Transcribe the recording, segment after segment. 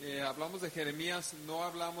hablamos de Jeremías, no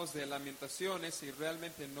hablamos de Lamentaciones, y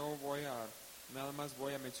realmente nada más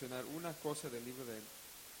voy a mencionar una cosa del libro de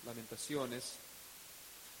Lamentaciones.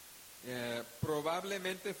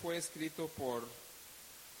 Probablemente fue escrito por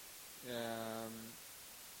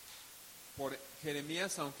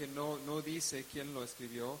Jeremías, aunque no dice quién lo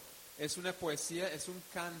escribió. Es una poesía, es un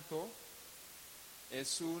canto,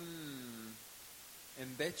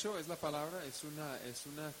 endecho es la palabra,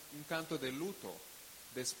 un canto de luto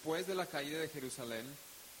después de la caída de Jerusalén.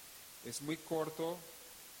 Es muy corto,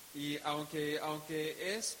 y aunque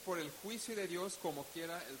es por el juicio de Dios, como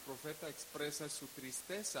quiera, el profeta expresa su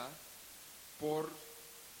tristeza por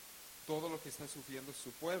todo lo que está sufriendo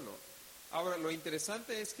su pueblo. Ahora, lo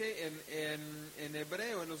interesante es que en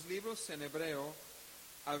hebreo, en los libros en hebreo,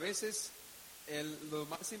 a veces el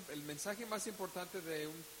mensaje más importante de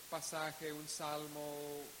un pasaje, un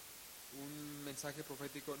salmo, un mensaje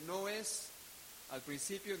profético, no es al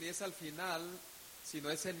principio ni es al final, sino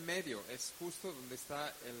es en medio, es justo donde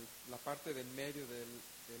está la parte del medio del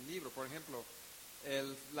libro. Por ejemplo,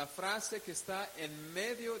 la frase que está en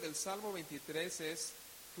medio del Salmo 23 es: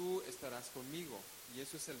 tú estarás conmigo. Y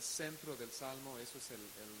eso es el centro del Salmo, eso es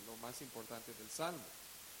lo más importante del Salmo.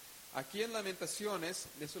 Aquí en Lamentaciones,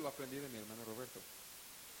 eso lo aprendí de mi hermano Roberto.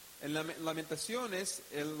 En Lamentaciones,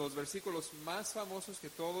 los versículos más famosos que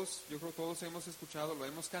yo creo todos hemos escuchado, lo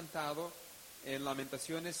hemos cantado, en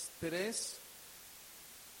Lamentaciones 3,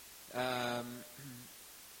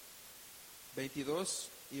 22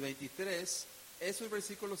 y 23, esos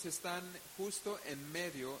versículos están justo en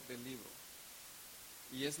medio del libro.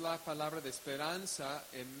 Y es la palabra de esperanza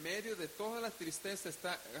en medio de toda la tristeza.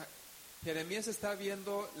 Jeremías está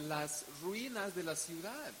viendo las ruinas de la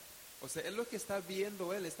ciudad. O sea, es lo que está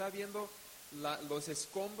viendo él. Está viendo los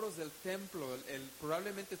escombros del templo.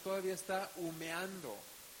 Probablemente todavía está humeando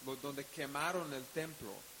donde quemaron el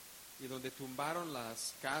templo y donde tumbaron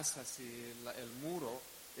las casas y el muro.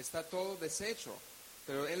 Está todo deshecho.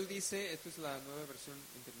 Pero él dice, esto es la Nueva Versión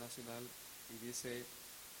Internacional, y dice,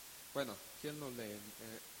 bueno, ¿quién lo lee?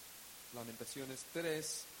 Lamentaciones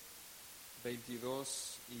 3,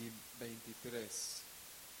 22 y 23.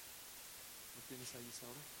 ¿Lo tienes ahí,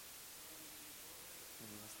 Saúl?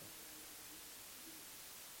 Bueno, basta.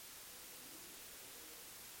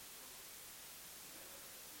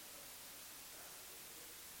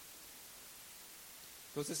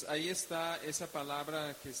 Entonces ahí está esa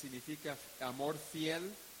palabra que significa amor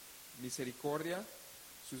fiel, misericordia.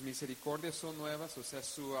 Sus misericordias son nuevas, o sea,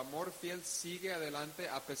 su amor fiel sigue adelante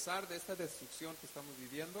a pesar de esta destrucción que estamos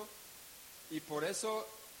viviendo. Y por eso,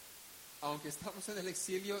 aunque estamos en el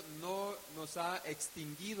exilio, no nos ha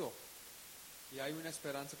extinguido. Y hay una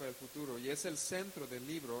esperanza para el futuro. Y es el centro del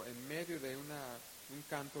libro, en medio de un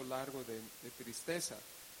canto largo de tristeza.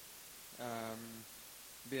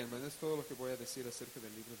 Bien, bueno, es todo lo que voy a decir acerca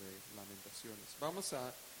del libro de Lamentaciones. Vamos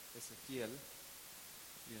a Ezequiel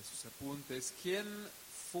y a sus apuntes. ¿Quién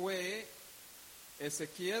fue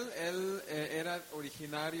Ezequiel? Él era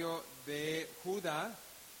originario de Judá,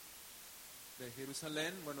 de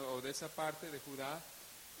Jerusalén, o de esa parte de Judá.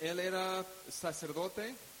 Él era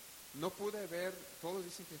sacerdote. No pude ver, todos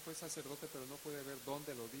dicen que fue sacerdote, pero no pude ver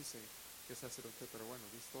dónde lo dice que es sacerdote, pero bueno,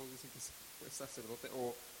 todos dicen que fue sacerdote,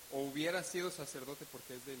 o hubiera sido sacerdote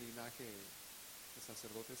porque es del linaje de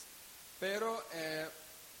sacerdotes. Pero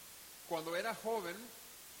cuando era joven,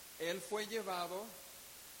 él fue llevado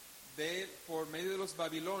por medio de los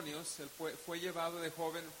babilonios. Él fue llevado de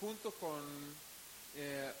joven junto con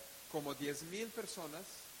como 10,000 personas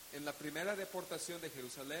en la primera deportación de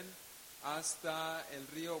Jerusalén hasta el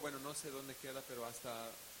río, bueno, no sé dónde queda, pero hasta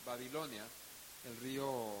Babilonia. El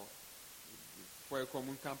río fue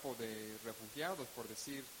como un campo de refugiados, por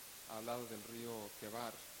decir, al lado del río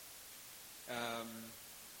Quebar.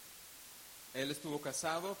 Él estuvo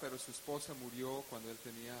casado, pero su esposa murió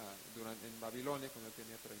en Babilonia, cuando él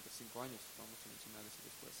tenía 35 años. Vamos a mencionar eso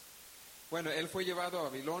después. Bueno, él fue llevado a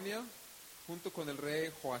Babilonia junto con el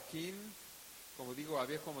rey Joaquín. Como digo,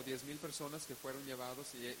 había como 10,000 personas que fueron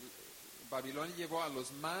llevados, y Babilonia llevó a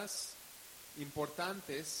los más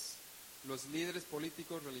importantes, los líderes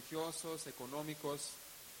políticos, religiosos, económicos,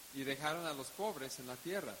 y dejaron a los pobres en la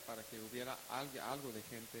tierra para que hubiera algo de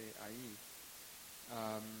gente ahí.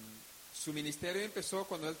 Su ministerio empezó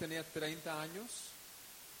cuando él tenía 30 años,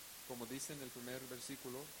 como dice en el primer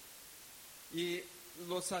versículo. Y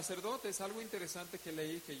los sacerdotes, algo interesante que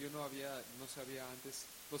leí que yo no sabía antes,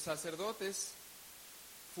 los sacerdotes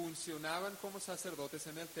funcionaban como sacerdotes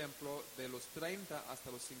en el templo de los 30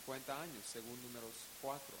 hasta los 50 años, según Números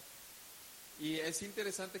 4. Y es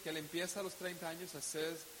interesante que él empieza a los 30 años a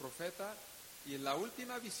ser profeta, Y la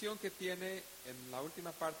última visión que tiene, en la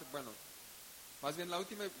última parte, bueno, más bien la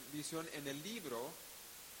última visión en el libro,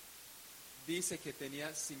 dice que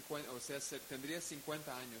tenía 50, o sea, tendría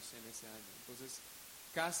 50 años en ese año. Entonces,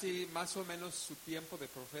 casi más o menos su tiempo de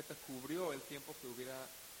profeta cubrió el tiempo que hubiera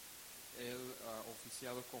él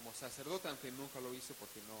oficiado como sacerdote, aunque nunca lo hizo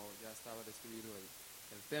porque no, ya estaba destruido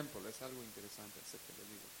el templo. Es algo interesante acerca del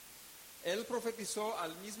libro. Él profetizó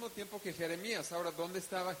al mismo tiempo que Jeremías. Ahora, ¿dónde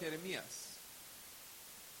estaba Jeremías?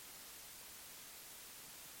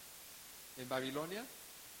 ¿En Babilonia?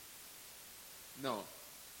 No.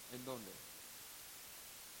 ¿En dónde?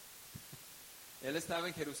 Él estaba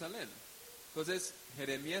en Jerusalén. Entonces,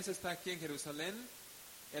 Jeremías está aquí en Jerusalén.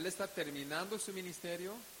 Él está terminando su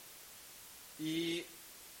ministerio. Y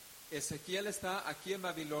Ezequiel está aquí en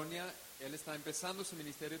Babilonia. Él está empezando su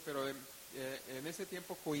ministerio, pero en ese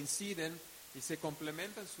tiempo coinciden y se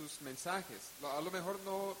complementan sus mensajes. A lo mejor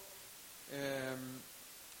no,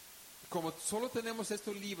 como solo tenemos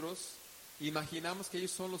estos libros, imaginamos que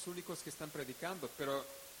ellos son los únicos que están predicando, pero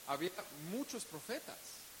había muchos profetas,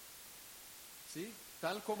 ¿sí?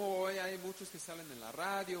 Tal como hoy hay muchos que salen en la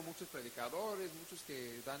radio, muchos predicadores, muchos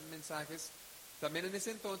que dan mensajes, también en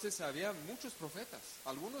ese entonces había muchos profetas.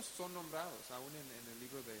 Algunos son nombrados, aún en el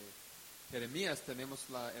libro de Jeremías tenemos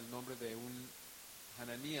el nombre de un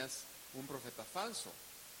Hananías, un profeta falso,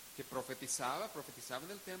 que profetizaba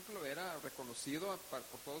en el templo, era reconocido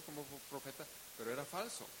por todos como profeta, pero era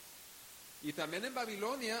falso. Y también en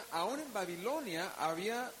Babilonia, aún en Babilonia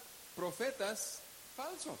había profetas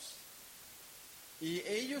falsos. Y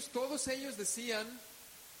todos ellos decían,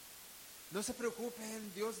 no se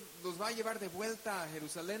preocupen, Dios los va a llevar de vuelta a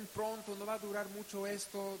Jerusalén pronto, no va a durar mucho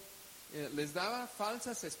esto. Les daba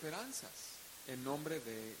falsas esperanzas en nombre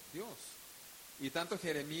de Dios. Y tanto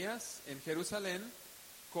Jeremías en Jerusalén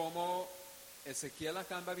como Ezequiel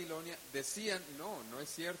acá en Babilonia decían, no es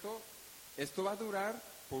cierto, esto va a durar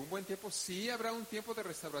por un buen tiempo. Sí habrá un tiempo de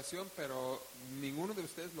restauración, pero ninguno de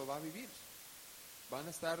ustedes lo va a vivir. Van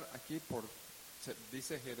a estar aquí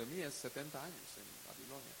dice Jeremías, 70 años en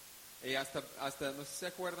Babilonia. Y hasta, no sé si se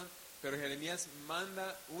acuerdan, pero Jeremías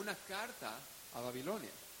manda una carta a Babilonia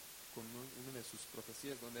con una de sus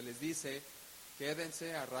profecías, donde les dice,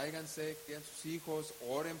 quédense, arráiganse, queden sus hijos,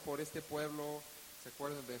 oren por este pueblo. ¿Se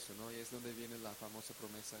acuerdan de eso, no? Y es donde viene la famosa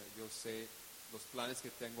promesa, yo sé los planes que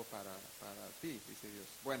tengo para ti, dice Dios.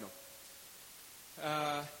 Bueno,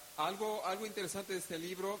 algo interesante de este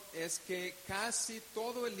libro es que casi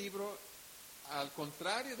todo el libro, al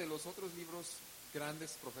contrario de los otros libros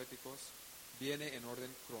grandes proféticos, viene en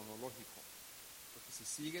orden cronológico. Porque si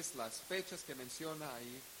sigues las fechas que menciona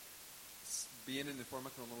ahí, vienen de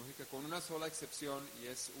forma cronológica, con una sola excepción, y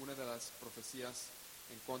es una de las profecías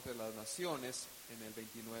en contra de las naciones en el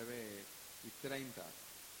 29 y 30,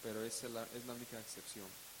 pero es la única excepción.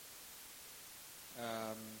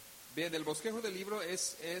 Bien, el bosquejo del libro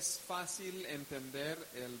es fácil entender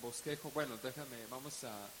el bosquejo. Bueno, vamos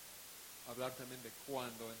a hablar también de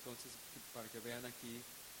cuándo, entonces, para que vean aquí.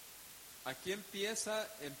 Aquí empieza,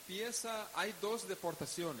 hay 2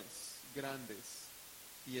 deportaciones grandes,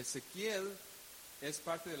 y Ezequiel es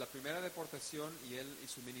parte de la primera deportación, y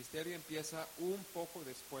su ministerio empieza un poco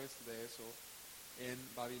después de eso en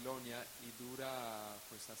Babilonia, y dura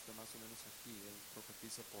pues hasta más o menos aquí. Él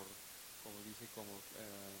profetiza por, como dije, como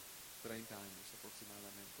 30 años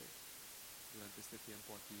aproximadamente durante este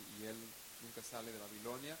tiempo aquí, y él nunca sale de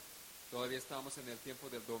Babilonia. Todavía estamos en el tiempo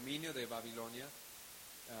del dominio de Babilonia.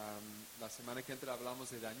 La semana que entra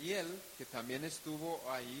hablamos de Daniel, que también estuvo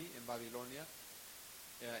ahí en Babilonia.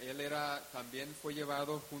 Él también fue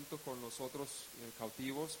llevado junto con los otros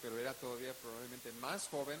cautivos, pero era todavía probablemente más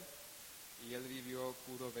joven, y él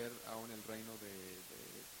pudo ver aún el reino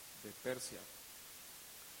de Persia.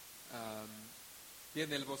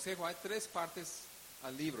 Bien, el bosquejo, hay 3 partes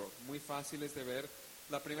al libro, muy fáciles de ver.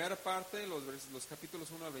 La primera parte, los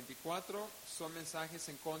capítulos 1 al 24, son mensajes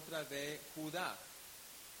en contra de Judá.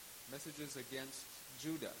 Messages against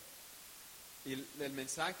Judah. Y el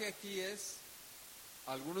mensaje aquí es,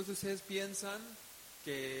 algunos de ustedes piensan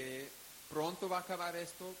que pronto va a acabar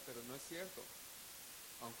esto, pero no es cierto.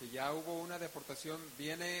 Aunque ya hubo una deportación,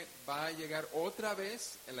 va a llegar otra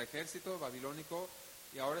vez el ejército babilónico,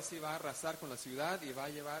 y ahora sí va a arrasar con la ciudad y va a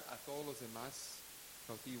llevar a todos los demás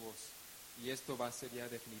cautivos. Y esto va a ser ya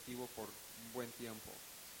definitivo por un buen tiempo.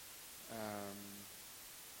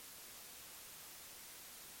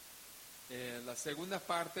 La segunda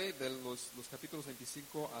parte de los capítulos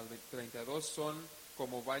 25 al 32 son,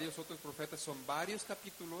 como varios otros profetas, son varios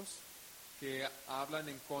capítulos que hablan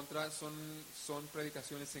en contra, son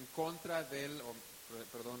predicaciones en contra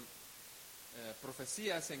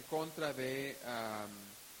profecías en contra de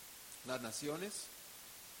las naciones,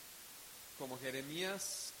 como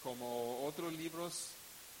Jeremías, como otros libros.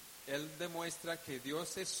 Él demuestra que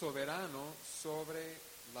Dios es soberano sobre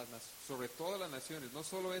todas las naciones. No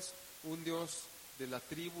solo es un Dios de la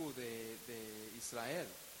tribu de Israel,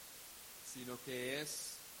 sino que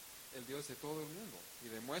es el Dios de todo el mundo. Y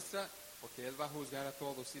demuestra porque Él va a juzgar a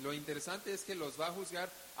todos. Y lo interesante es que los va a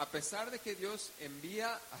juzgar a pesar de que Dios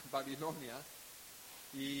envía a Babilonia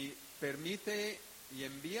y permite y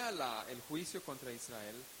envía el juicio contra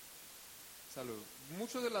Israel. Salud.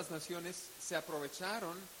 Muchas de las naciones se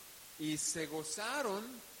aprovecharon y se gozaron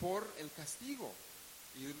por el castigo.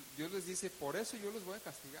 Y Dios les dice, por eso yo los voy a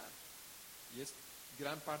castigar. Y es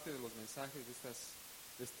gran parte de los mensajes de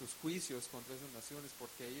estos juicios contra esas naciones,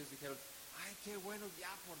 porque ellos dijeron, ay, qué bueno,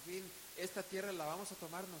 ya por fin esta tierra la vamos a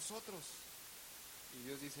tomar nosotros. Y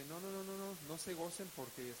Dios dice, no se gocen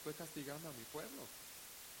porque estoy castigando a mi pueblo.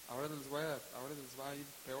 Ahora les va a ir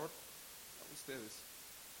peor a ustedes.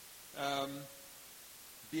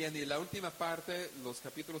 Bien, y la última parte, los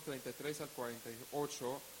capítulos 33 al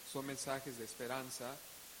 48, son mensajes de esperanza.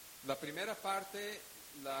 La primera parte,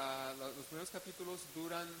 los primeros capítulos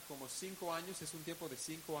duran como 5 años, es un tiempo de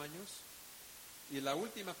 5 años. Y la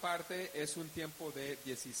última parte es un tiempo de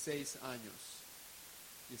 16 años.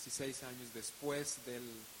 16 años después del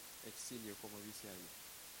exilio, como dice ahí.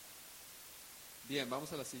 Bien,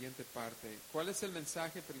 vamos a la siguiente parte. ¿Cuál es el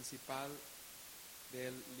mensaje principal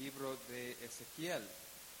del libro de Ezequiel?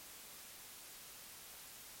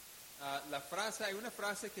 Hay una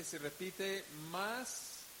frase que se repite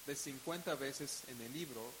más de 50 veces en el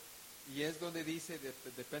libro, y es donde dice,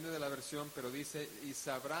 depende de la versión, pero dice, y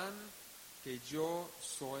sabrán que yo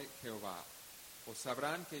soy Jehová, o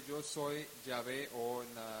sabrán que yo soy Yahvé, o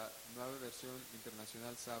en la nueva versión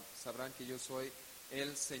internacional, sabrán que yo soy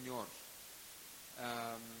el Señor.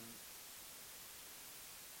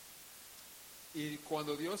 Y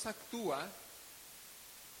cuando Dios actúa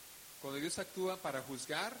para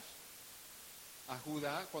juzgar a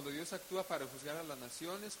Judá, cuando Dios actúa para juzgar a las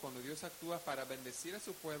naciones, cuando Dios actúa para bendecir a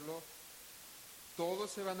su pueblo,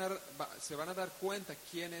 todos se van a dar cuenta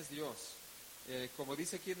quién es Dios. Como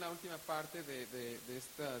dice aquí en la última parte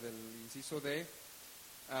del inciso D,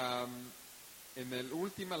 la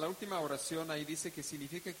última oración ahí dice que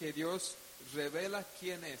significa que Dios revela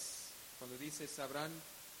quién es. Cuando dice sabrán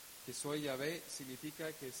que soy Yahvé,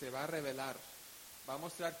 significa que se va a revelar, va a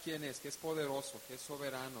mostrar quién es, que es poderoso, que es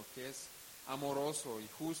soberano, que es amoroso y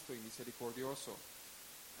justo y misericordioso.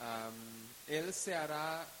 Él se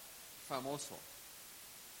hará famoso.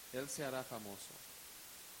 Él se hará famoso.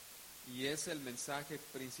 Y es el mensaje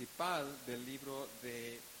principal del libro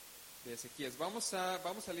de Ezequiel. Vamos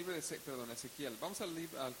al libro de Ezequiel. Vamos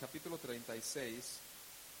al capítulo 36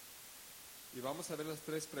 y vamos a ver las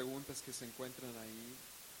 3 preguntas que se encuentran ahí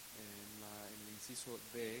en el inciso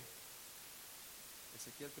D.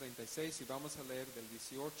 Ezequiel 36, y vamos a leer del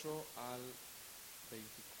 18 al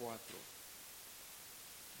 24.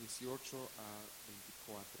 18 a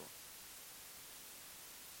 24.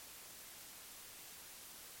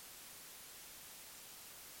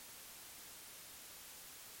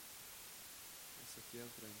 Ezequiel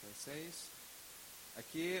 36.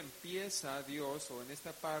 Aquí empieza Dios, o en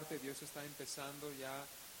esta parte Dios está empezando ya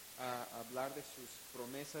a hablar de sus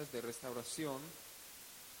promesas de restauración.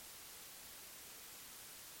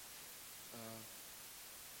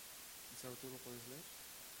 Isabel, ¿tú lo puedes leer?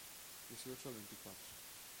 18 al 24.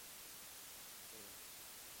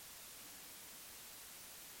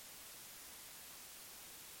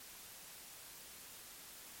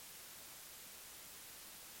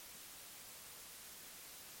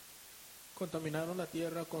 Contaminaron la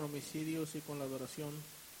tierra con homicidios y con la adoración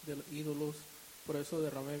de ídolos, por eso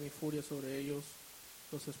derramé mi furia sobre ellos,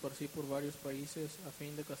 los esparcí por varios países a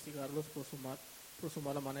fin de castigarlos por su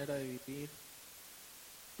mala manera de vivir.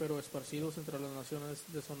 Pero esparcidos entre las naciones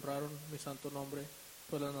deshonraron mi santo nombre,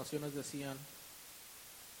 pues las naciones decían,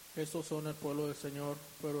 estos son el pueblo del Señor,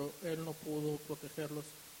 pero Él no pudo protegerlos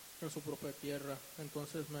en su propia tierra.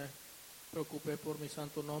 Entonces me preocupé por mi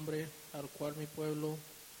santo nombre, al cual mi pueblo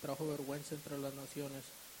trajo vergüenza entre las naciones.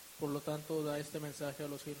 Por lo tanto, da este mensaje a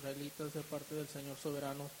los israelitas de parte del Señor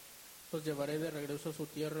soberano: los llevaré de regreso a su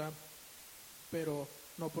tierra, pero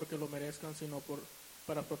no porque lo merezcan, sino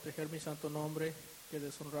para proteger mi santo nombre, que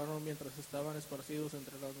deshonraron mientras estaban esparcidos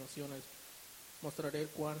entre las naciones. Mostraré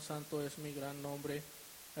cuán santo es mi gran nombre,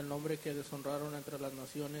 el nombre que deshonraron entre las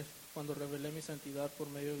naciones, cuando revelé mi santidad por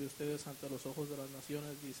medio de ustedes ante los ojos de las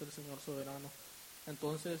naciones, dice el Señor soberano.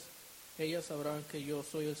 Entonces ellas sabrán que yo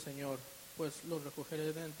soy el Señor, pues los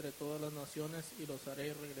recogeré de entre todas las naciones y los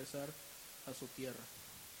haré regresar a su tierra.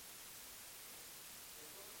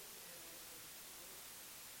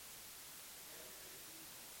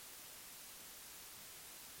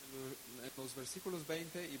 En los versículos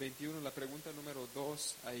 20 y 21, la pregunta número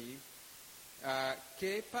 2 ahí,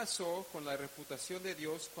 ¿qué pasó con la reputación de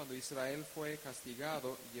Dios cuando Israel fue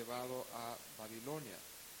castigado y llevado a Babilonia?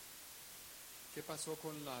 ¿Qué pasó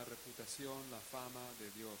con la reputación, la fama de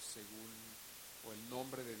Dios o el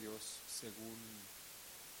nombre de Dios según...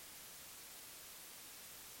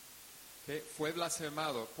 ¿Qué? Fue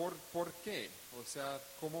blasfemado. ¿Por qué? O sea,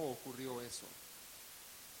 ¿cómo ocurrió eso?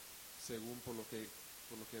 Según por lo que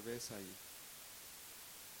ves ahí.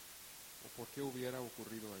 ¿O por qué hubiera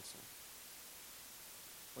ocurrido eso?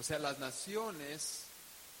 O sea, las naciones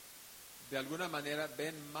de alguna manera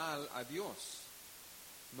ven mal a Dios.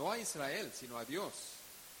 No a Israel, sino a Dios.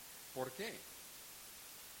 ¿Por qué?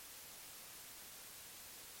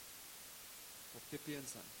 ¿Por qué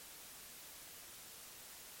piensan?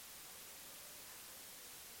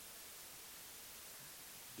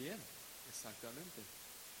 Bien, exactamente.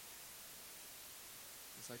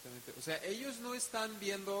 Exactamente. O sea, ellos no están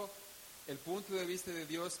viendo el punto de vista de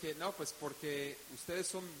Dios que, no, pues porque ustedes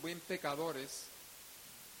son buen pecadores,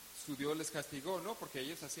 su Dios les castigó, no, porque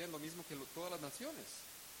ellos hacían lo mismo que todas las naciones.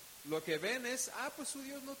 Lo que ven es, pues su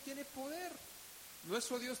Dios no tiene poder.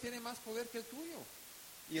 Nuestro Dios tiene más poder que el tuyo.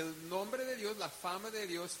 Y el nombre de Dios, la fama de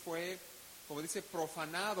Dios fue, como dice,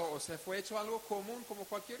 profanado, o sea, fue hecho algo común como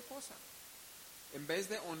cualquier cosa, en vez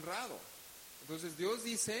de honrado. Entonces Dios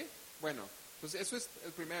dice, bueno, entonces eso es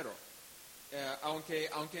el primero.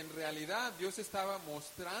 Aunque en realidad Dios estaba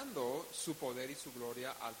mostrando su poder y su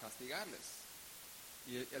gloria al castigarles.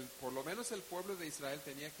 Y por lo menos el pueblo de Israel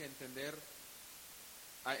tenía que entender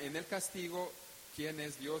en el castigo quién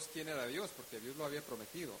es Dios, quién era Dios, porque Dios lo había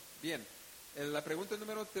prometido. Bien, la pregunta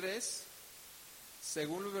número 3,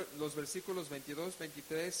 según los versículos 22,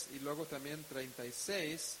 23 y luego también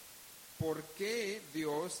 36, ¿por qué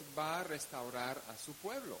Dios va a restaurar a su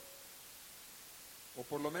pueblo? O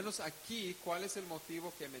por lo menos aquí, ¿cuál es el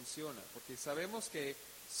motivo que menciona? Porque sabemos que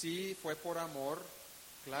sí fue por amor,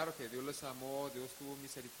 claro que Dios les amó, Dios tuvo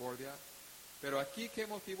misericordia, pero aquí, ¿qué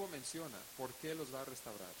motivo menciona? ¿Por qué los va a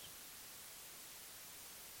restaurar?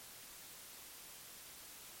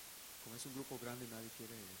 Como es un grupo grande, nadie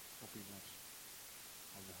quiere opinar.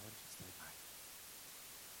 A lo mejor estoy mal.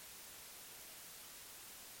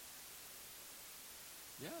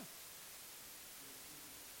 Ya.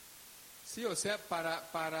 Sí, o sea,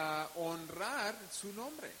 para honrar su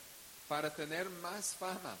nombre, para tener más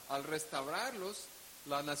fama. Al restaurarlos,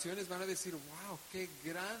 las naciones van a decir, wow, qué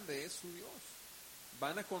grande es su Dios.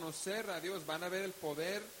 Van a conocer a Dios, van a ver el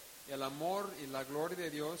poder, el amor y la gloria de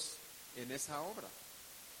Dios en esa obra.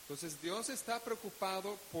 Entonces Dios está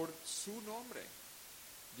preocupado por su nombre.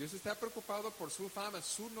 Dios está preocupado por su fama.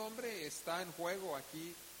 Su nombre está en juego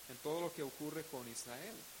aquí en todo lo que ocurre con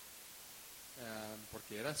Israel.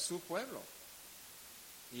 Porque era su pueblo.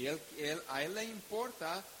 Y a él le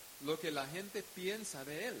importa lo que la gente piensa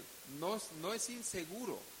de él. No es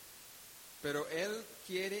inseguro. Pero él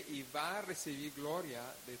quiere y va a recibir gloria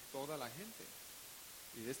de toda la gente.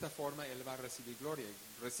 Y de esta forma él va a recibir gloria.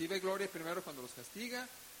 Recibe gloria primero cuando los castiga,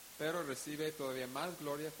 pero recibe todavía más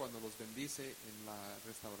gloria cuando los bendice en la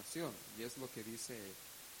restauración. Y es lo que dice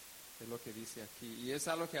aquí. Y es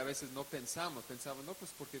algo que a veces no pensamos. Pensamos, no, pues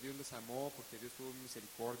porque Dios les amó, porque Dios tuvo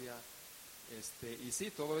misericordia. Y sí,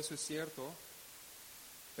 todo eso es cierto.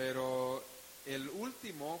 Pero el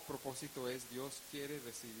último propósito es Dios quiere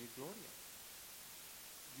recibir gloria.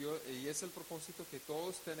 Y es el propósito que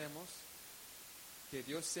todos tenemos, que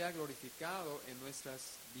Dios sea glorificado en nuestras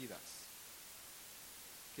vidas.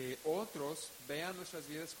 Que otros vean nuestras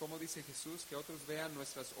vidas, como dice Jesús, que otros vean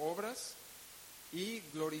nuestras obras y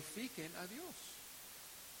glorifiquen a Dios.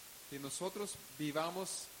 Que nosotros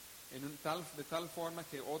vivamos de tal forma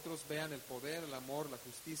que otros vean el poder, el amor, la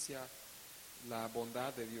justicia, la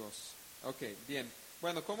bondad de Dios. Ok, bien.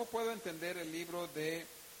 Bueno, ¿cómo puedo entender el libro de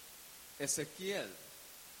Ezequiel?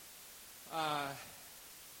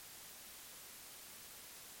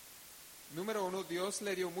 Número 1, Dios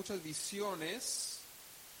le dio muchas visiones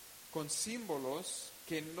con símbolos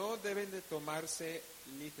que no deben de tomarse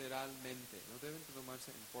literalmente, no deben de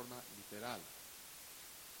tomarse en forma literal.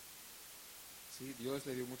 Sí, Dios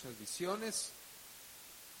le dio muchas visiones.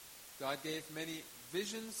 God gave many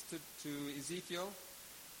visions to Ezekiel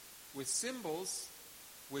with symbols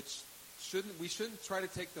which we shouldn't try to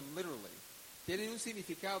take them literally. Tienen un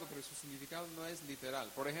significado, pero su significado no es literal.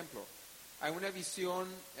 Por ejemplo, hay una visión,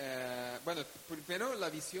 primero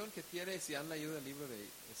la visión que tiene, si han leído el libro de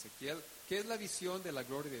Ezequiel, ¿qué es la visión de la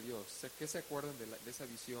gloria de Dios? ¿Qué se acuerdan de esa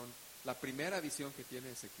visión la primera visión que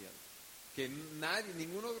tiene Ezequiel. Que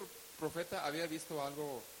ningún otro profeta había visto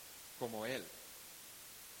algo como él.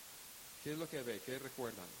 ¿Qué es lo que ve? ¿Qué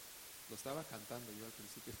recuerdan? Lo estaba cantando yo al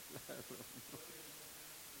principio.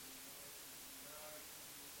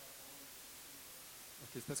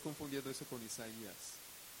 Ok, estás confundiendo eso con Isaías.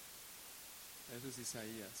 Eso es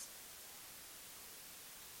Isaías.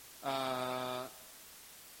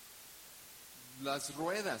 Las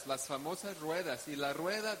ruedas, las famosas ruedas, y la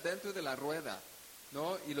rueda dentro de la rueda,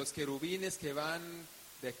 ¿no? Y los querubines que van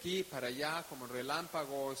de aquí para allá como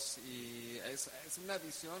relámpagos, y es una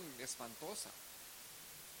visión espantosa.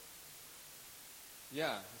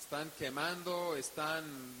 Ya, están quemando, están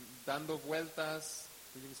dando vueltas.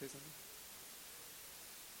 Did you say something?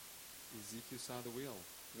 Ezekiel saw the wheel,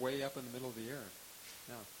 way up in the middle of the air.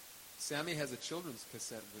 Now, Sammy has a children's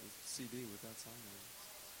cassette with a CD with that song on it.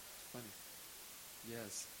 It's funny.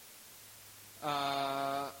 Yes.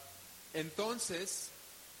 Entonces,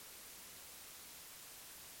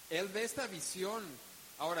 él ve esta visión.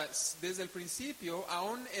 Ahora, desde el principio,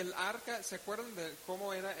 aún el arca, ¿se acuerdan de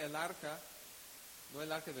cómo era el arca? No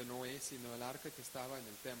el arca de Noé, sino el arca que estaba en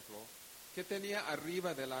el templo. ¿Qué tenía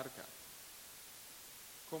arriba del arca?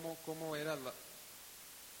 ¿Cómo era la...?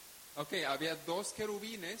 Ok, había dos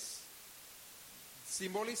querubines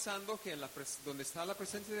simbolizando que donde está la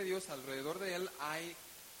presencia de Dios, alrededor de él hay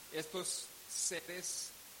estos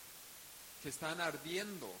seres que están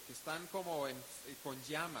ardiendo, que están como con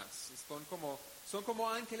llamas, son como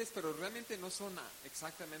ángeles, pero realmente no son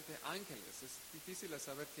exactamente ángeles. Es difícil de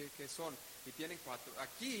saber qué son. Y tienen cuatro.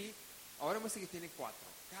 Aquí, ahora muestra que tienen cuatro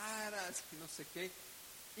caras, y no sé qué.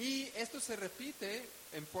 Y esto se repite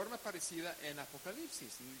en forma parecida en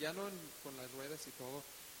Apocalipsis, ya no con las ruedas y todo.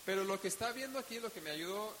 Pero lo que está viendo aquí, lo que me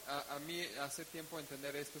ayudó a mí hace tiempo a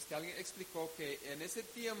entender esto, es que alguien explicó que en ese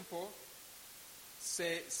tiempo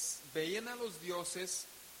se veían a los dioses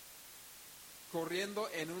corriendo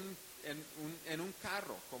en un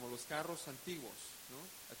carro, como los carros antiguos, ¿no?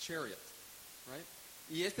 A chariot, right?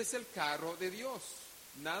 Y este es el carro de Dios,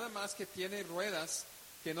 nada más que tiene ruedas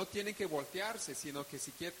que no tienen que voltearse, sino que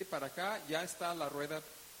si quieren ir para acá, ya está la rueda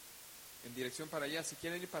en dirección para allá. Si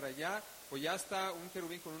quieren ir para allá, pues ya está un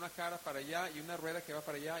querubín con una cara para allá y una rueda que va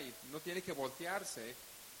para allá y no tiene que voltearse.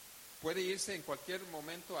 Puede irse en cualquier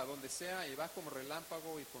momento a donde sea y va como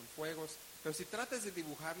relámpago y con fuegos. Pero si tratas de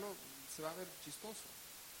dibujarlo, se va a ver chistoso.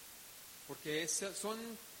 Porque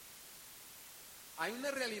hay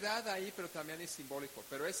una realidad ahí, pero también es simbólico.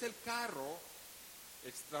 Pero es el carro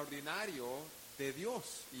extraordinario de Dios.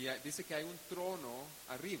 Y dice que hay un trono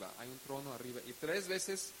arriba, Y 3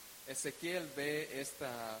 veces Ezequiel ve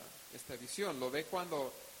esta visión. Lo ve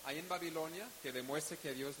cuando hay en Babilonia, que demuestra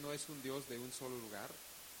que Dios no es un Dios de un solo lugar.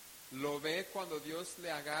 Lo ve cuando Dios le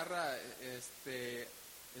agarra, es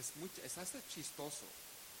hasta chistoso,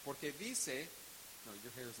 porque dice, no,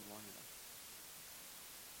 your hair isn't long enough.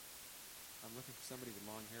 I'm looking for somebody with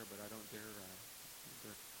long hair, but I don't dare.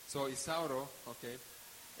 So Isauro, okay.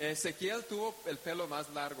 Ezequiel tuvo el pelo más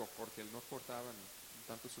largo porque no cortaban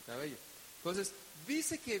tanto su cabello. Entonces,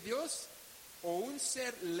 dice que Dios o un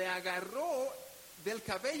ser le agarró del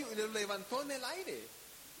cabello y lo levantó en el aire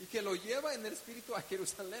y que lo lleva en el espíritu a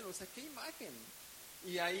Jerusalén. O sea, qué imagen.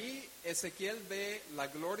 Y ahí Ezequiel ve la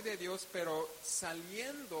gloria de Dios, pero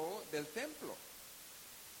saliendo del templo.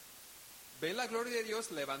 Ve la gloria de Dios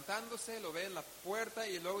levantándose, lo ve en la puerta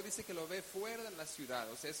y luego dice que lo ve fuera de la ciudad.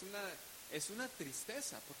 O sea, es una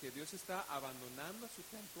tristeza porque Dios está abandonando su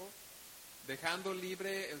templo, dejando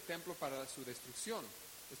libre el templo para su destrucción.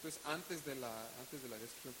 Esto es antes de la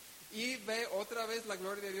destrucción. Y ve otra vez la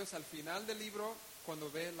gloria de Dios al final del libro, cuando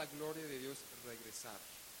ve la gloria de Dios regresar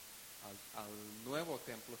al nuevo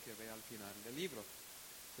templo que ve al final del libro.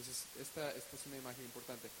 Entonces, esta es una imagen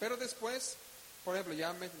importante. Pero después, por ejemplo,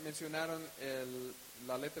 ya mencionaron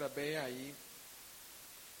la letra B ahí,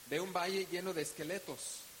 ve un valle lleno de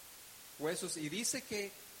esqueletos, huesos, y dice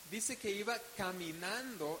que iba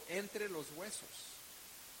caminando entre los huesos.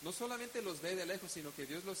 No solamente los ve de lejos, sino que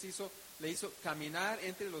Dios le hizo caminar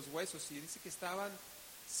entre los huesos, y dice que estaban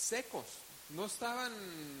secos, no estaban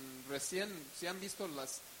recién. Si han visto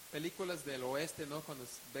las películas del oeste, ¿no? Cuando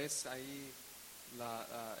ves ahí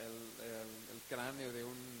el cráneo de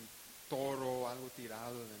un toro, algo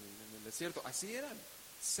tirado en el desierto, así eran,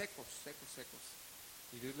 secos.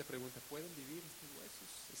 Y Dios le pregunta, ¿pueden vivir estos huesos,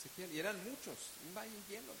 Ezequiel? Y eran muchos, un valle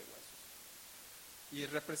lleno de huesos. Y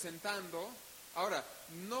representando, ahora,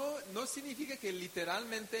 no significa que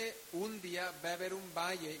literalmente un día va a haber un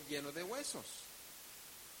valle lleno de huesos.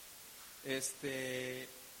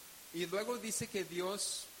 Y luego dice que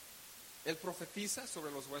Dios, Él profetiza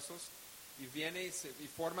sobre los huesos y viene y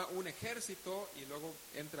forma un ejército y luego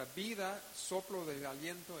entra vida, soplo de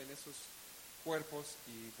aliento en esos cuerpos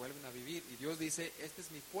y vuelven a vivir. Y Dios dice, este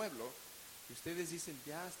es mi pueblo. Y ustedes dicen,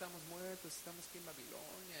 ya estamos muertos, estamos aquí en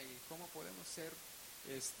Babilonia y cómo podemos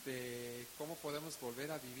cómo podemos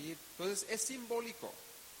volver a vivir. Entonces es simbólico.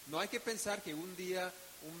 No hay que pensar que un día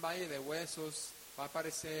un valle de huesos va a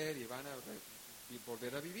aparecer y van a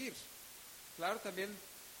volver a vivir. Claro, también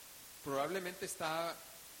probablemente está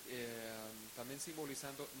también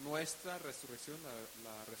simbolizando nuestra resurrección,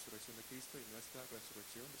 la resurrección de Cristo y nuestra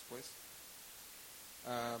resurrección después.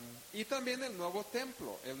 Y también el nuevo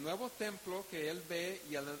templo que él ve,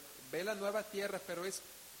 y ve la nueva tierra, pero es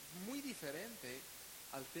muy diferente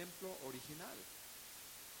al templo original.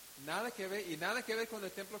 Nada que ver con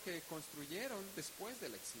el templo que construyeron después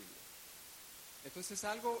del exilio. Entonces es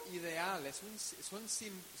algo ideal, son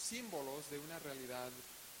símbolos de una realidad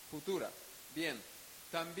futura. Bien,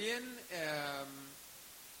 también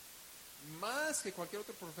más que cualquier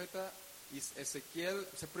otro profeta, Ezequiel,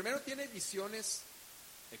 primero tiene visiones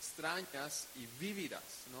extrañas y vívidas,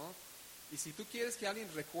 ¿no? Y si tú quieres que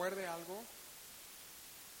alguien recuerde algo,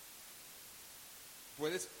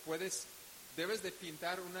 debes de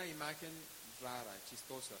pintar una imagen rara,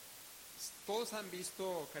 chistosa. Todos han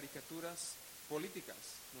visto caricaturas políticas,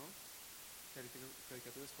 ¿no?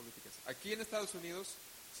 Caricaturas políticas. Aquí en Estados Unidos,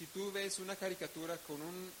 si tú ves una caricatura con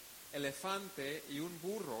un elefante y un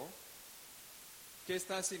burro, ¿qué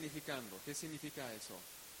está significando? ¿Qué significa eso?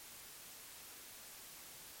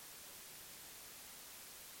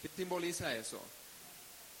 ¿Qué simboliza eso?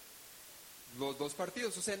 Los dos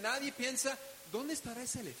partidos. O sea, nadie piensa, ¿dónde estará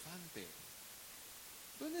ese elefante?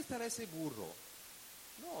 ¿Dónde estará ese burro?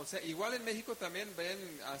 No, o sea, igual en México también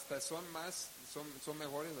ven, hasta son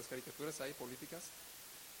mejores las caricaturas ahí políticas.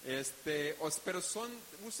 Pero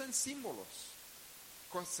usan símbolos.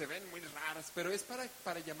 Se ven muy raras, pero es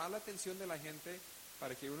para llamar la atención de la gente,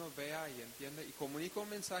 para que uno vea y entienda y comunique un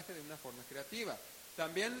mensaje de una forma creativa.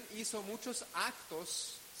 También hizo muchos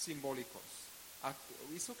actos simbólicos.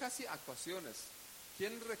 Hizo casi actuaciones.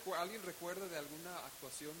 ¿Alguien recuerda de alguna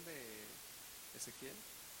actuación de Ezequiel?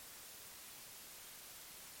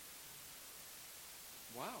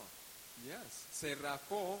 Wow, yes. Se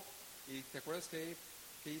rapó y ¿te acuerdas qué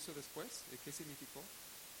hizo después? ¿Qué significó?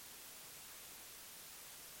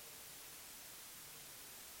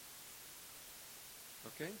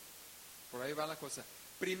 Ok, por ahí va la cosa.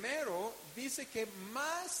 Primero dice que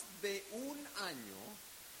más de un año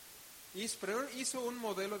hizo un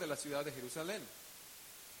modelo de la ciudad de Jerusalén.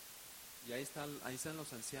 Y ahí están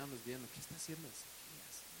los ancianos viendo, ¿qué está haciendo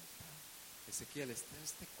Ezequiel?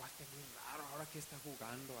 Este cuate muy raro, ahora que está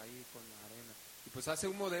jugando ahí con la arena. Y pues hace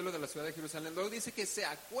un modelo de la ciudad de Jerusalén. Luego dice que se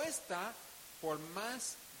acuesta por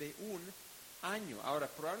más de un año. Ahora,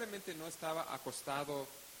 probablemente no estaba acostado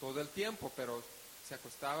todo el tiempo, pero se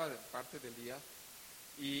acostaba parte del día.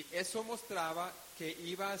 Y eso mostraba que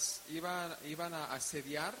iban a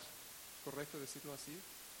asediar, ¿correcto decirlo así?,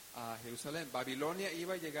 a Jerusalén. Babilonia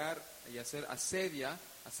iba a llegar y hacer asedio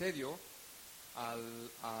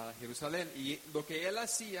a Jerusalén. Y lo que él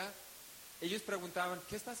hacía, ellos preguntaban,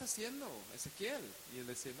 ¿qué estás haciendo, Ezequiel? Y él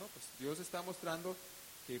decía, no, pues Dios está mostrando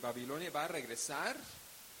que Babilonia va a regresar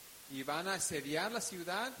y van a asediar la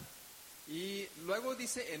ciudad. Y luego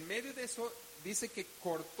dice, en medio de eso, dice que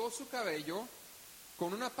cortó su cabello,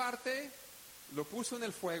 con una parte lo puso en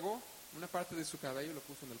el fuego, una parte de su cabello lo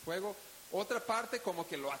puso en el fuego, otra parte como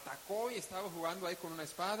que lo atacó y estaba jugando ahí con una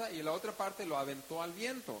espada, y la otra parte lo aventó al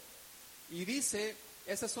viento. Y dice,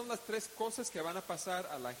 esas son las tres cosas que van a pasar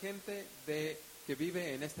a la gente que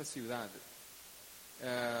vive en esta ciudad.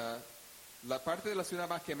 La parte de la ciudad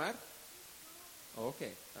va a quemar. Ok,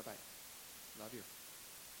 bye bye. Love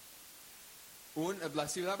you. La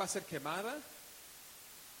ciudad va a ser quemada.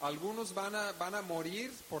 Algunos van a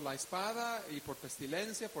morir por la espada y por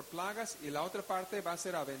pestilencia, por plagas, y la otra parte va a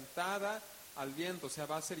ser aventada al viento, o sea,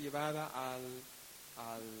 va a ser llevada a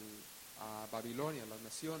Babilonia, a las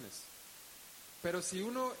naciones. Pero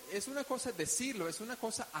es una cosa decirlo, es una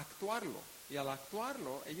cosa actuarlo, y al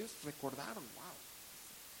actuarlo ellos recordaron, wow,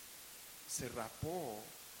 se rapó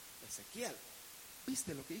Ezequiel.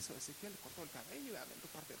 ¿Viste lo que hizo Ezequiel? Cortó el cabello y aventó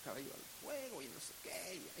parte del cabello al fuego y no sé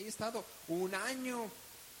qué, y ahí ha estado un año.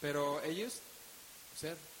 Pero ellos, o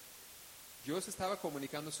sea, Dios estaba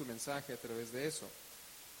comunicando su mensaje a través de eso.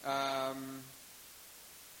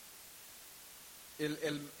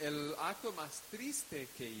 El acto más triste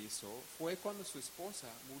que hizo fue cuando su esposa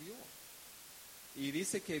murió. Y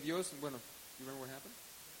dice que Dios, bueno, you remember what happened?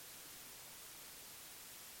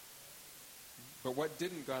 But what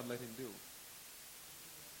didn't God let him do?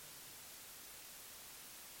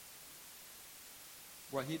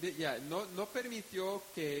 What he did, yeah, no permitió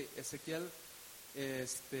que Ezequiel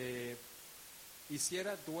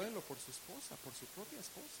hiciera duelo por su esposa, por su propia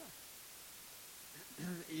esposa.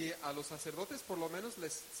 Y a los sacerdotes por lo menos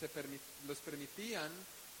les permitían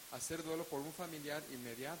hacer duelo por un familiar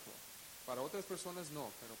inmediato. Para otras personas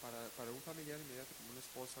no, pero para un familiar inmediato como una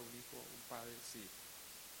esposa, un hijo, un padre, sí.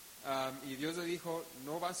 Y Dios le dijo,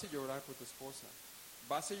 no vas a llorar por tu esposa,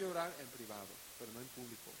 vas a llorar en privado, pero no en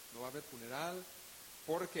público. No va a haber funeral.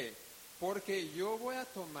 ¿Por qué? Porque yo voy a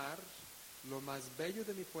tomar lo más bello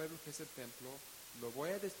de mi pueblo, que es el templo, lo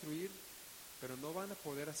voy a destruir, pero no van a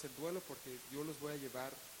poder hacer duelo porque yo los voy a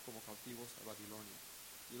llevar como cautivos a Babilonia.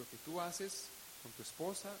 Y lo que tú haces con tu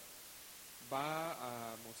esposa va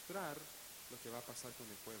a mostrar lo que va a pasar con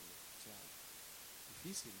el pueblo. O sea,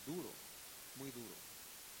 difícil, duro, muy duro.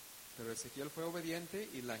 Pero Ezequiel fue obediente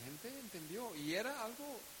y la gente entendió. Y era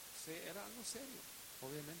algo serio,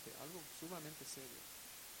 obviamente, algo sumamente serio.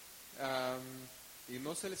 Y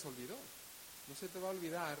no se les olvidó. No se te va a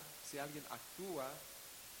olvidar si alguien actúa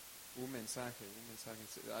un mensaje.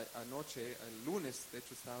 Anoche, el lunes, de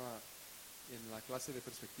hecho, estaba en la clase de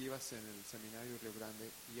perspectivas en el seminario Río Grande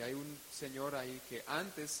y hay un señor ahí que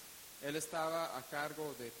antes él estaba a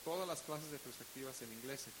cargo de todas las clases de perspectivas en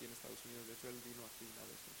inglés aquí en Estados Unidos. De hecho, él vino aquí una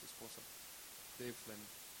vez con su esposa, Dave Flynn.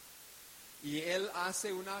 Y él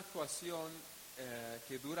hace una actuación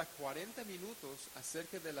que dura 40 minutos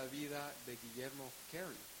acerca de la vida de Guillermo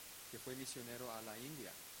Carey, que fue misionero a la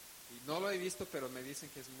India. Y no lo he visto, pero me dicen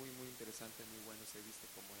que es muy, muy interesante, muy bueno, se viste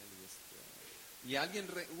como él. Y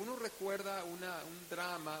uno recuerda un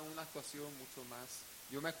drama, una actuación mucho más.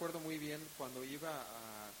 Yo me acuerdo muy bien cuando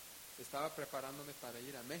estaba preparándome para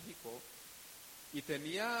ir a México y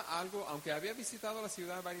tenía algo, aunque había visitado la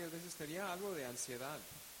ciudad varias veces, tenía algo de ansiedad.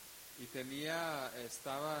 Y era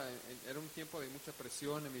un tiempo de mucha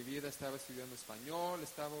presión en mi vida, estaba estudiando español,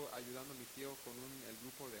 estaba ayudando a mi tío con el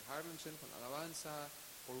grupo de Harlingen, con alabanza,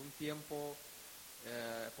 por un tiempo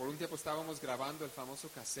estábamos grabando el famoso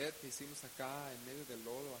cassette que hicimos acá en medio del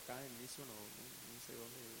lodo, acá en Mission, no sé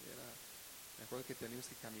dónde era. Me acuerdo que teníamos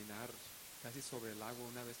que caminar casi sobre el agua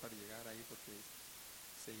una vez para llegar ahí porque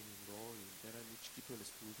se inundó y era muy chiquito el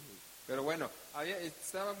estudio. Pero bueno,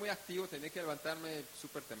 estaba muy activo, tenía que levantarme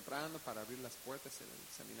súper temprano para abrir las puertas en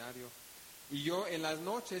el seminario. Y yo en las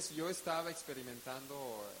noches yo estaba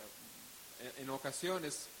experimentando en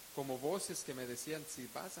ocasiones como voces que me decían, si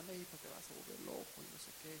vas a México te vas a volver loco y no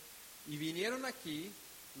sé qué. Y vinieron aquí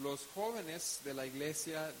los jóvenes de la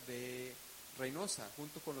iglesia de Reynosa,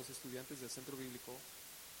 junto con los estudiantes del centro bíblico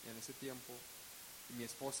en ese tiempo, y mi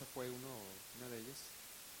esposa fue una de ellas,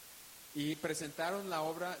 y presentaron la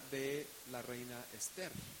obra de la reina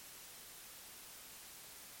Esther.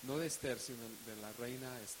 No de Esther, sino de la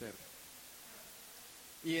reina Esther.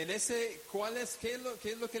 Y en ese, qué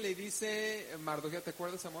es lo que le dice Mardoqueo? ¿Te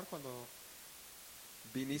acuerdas, amor, cuando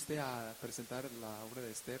viniste a presentar la obra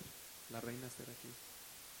de Esther, la reina Esther aquí?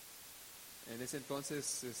 En ese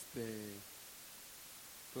entonces,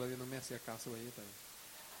 todavía no me hacía caso ella también.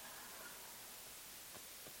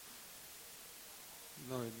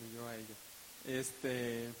 No, ni yo a ella.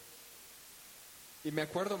 Y me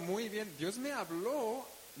acuerdo muy bien, Dios me habló,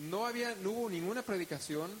 no hubo ninguna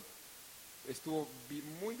predicación, estuvo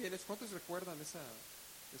muy bien. ¿Cuántos recuerdan esa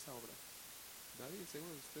obra? David,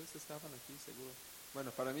 seguro, ustedes estaban aquí, seguro.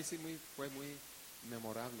 Bueno, para mí sí fue muy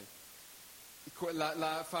memorable.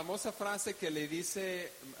 La famosa frase que le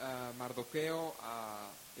dice Mardoqueo a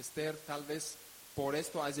Esther, tal vez por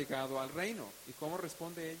esto has llegado al reino. ¿Y cómo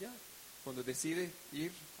responde ella cuando decide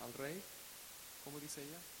ir al rey? ¿Cómo dice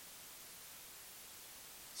ella?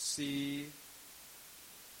 Si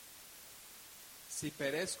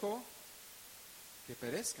perezco, que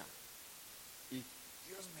perezca. Y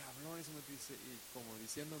Dios me habló y me dice, y como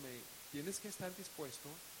diciéndome, tienes que estar dispuesto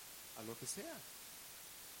a lo que sea.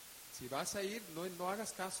 Si vas a ir, no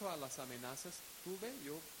hagas caso a las amenazas, tú ve,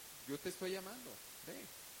 yo te estoy llamando, ve.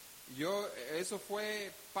 Eso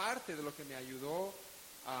fue parte de lo que me ayudó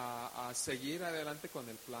a seguir adelante con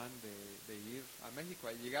el plan de ir a México.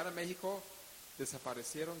 Al llegar a México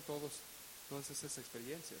desaparecieron todas esas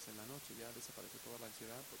experiencias en la noche, ya desapareció toda la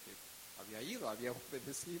ansiedad porque había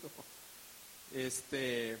obedecido.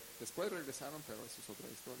 Después regresaron, pero eso es otra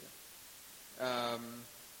historia.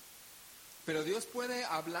 Pero Dios puede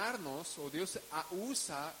hablarnos, o Dios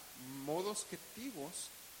usa modos creativos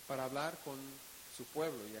para hablar con su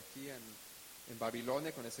pueblo. Y aquí en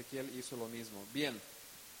Babilonia con Ezequiel hizo lo mismo. Bien.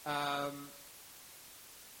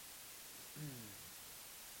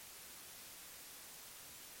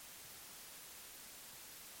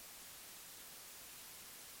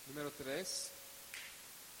 Número 3.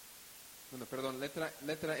 bueno, perdón,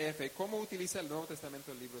 letra F. ¿Cómo utiliza el Nuevo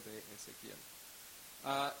Testamento el libro de Ezequiel?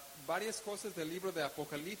 Varias cosas del libro de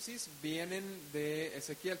Apocalipsis vienen de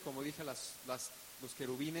Ezequiel, como dije, los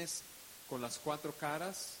querubines con las 4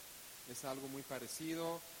 caras, es algo muy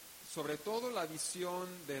parecido. Sobre todo la visión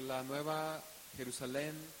de la nueva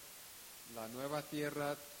Jerusalén, la nueva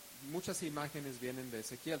tierra, muchas imágenes vienen de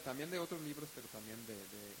Ezequiel, también de otros libros, pero también de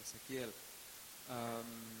Ezequiel.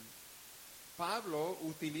 Pablo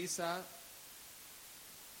utiliza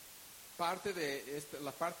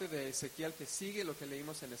la parte de Ezequiel que sigue lo que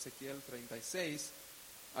leímos en Ezequiel 36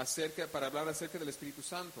 para hablar acerca del Espíritu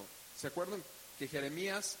Santo. ¿Se acuerdan que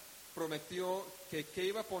Jeremías prometió que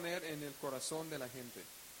iba a poner en el corazón de la gente?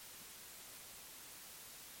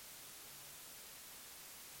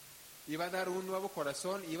 Iba a dar un nuevo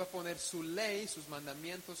corazón, iba a poner su ley, sus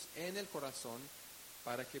mandamientos en el corazón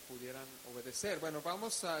para que pudieran obedecer. Bueno,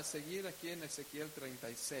 vamos a seguir aquí en Ezequiel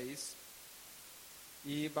 36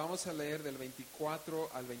 y vamos a leer del 24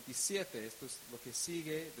 al 27. Esto es lo que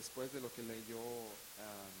sigue después de lo que leyó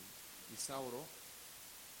Isauro.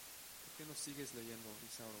 ¿Por qué no sigues leyendo,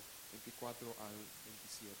 Isauro? 24 al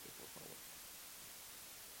 27, por favor.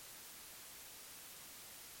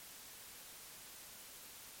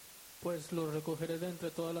 Pues los recogeré de entre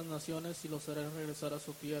todas las naciones y los haré regresar a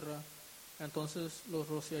su tierra. Entonces los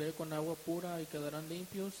rociaré con agua pura y quedarán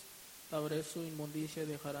limpios. Lavaré su inmundicia y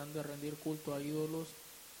dejarán de rendir culto a ídolos.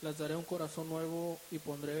 Les daré un corazón nuevo y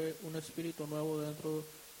pondré un espíritu nuevo dentro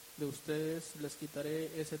de ustedes. Les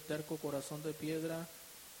quitaré ese terco corazón de piedra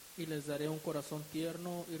y les daré un corazón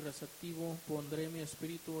tierno y receptivo. Pondré mi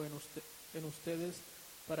espíritu en ustedes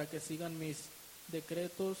para que sigan mis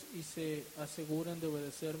decretos y se aseguren de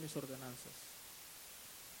obedecer mis ordenanzas.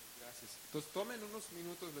 Gracias. Entonces tomen unos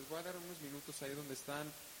minutos, les voy a dar unos minutos ahí donde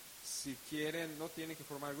están. Si quieren, no tienen que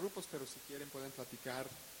formar grupos, pero si quieren pueden platicar.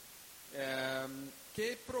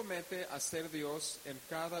 ¿Qué promete hacer Dios en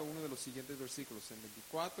cada uno de los siguientes versículos? En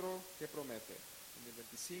 24, ¿qué promete? En el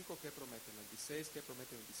 25, ¿qué promete? En el 26, ¿qué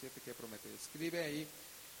promete? En el 27, ¿qué promete? Escribe ahí.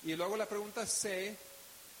 Y luego la pregunta C,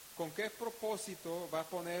 ¿con qué propósito va a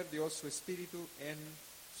poner Dios su espíritu en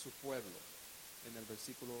su pueblo? En el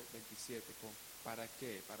versículo 27, ¿para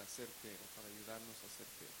qué? ¿Para hacer qué? ¿O para ayudarnos a hacer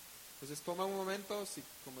qué? Entonces toma un momento, si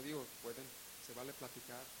como digo, se vale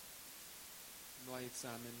platicar, no hay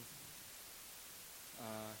examen.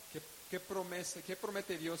 ¿Qué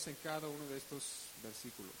promete Dios en cada uno de estos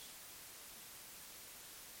versículos?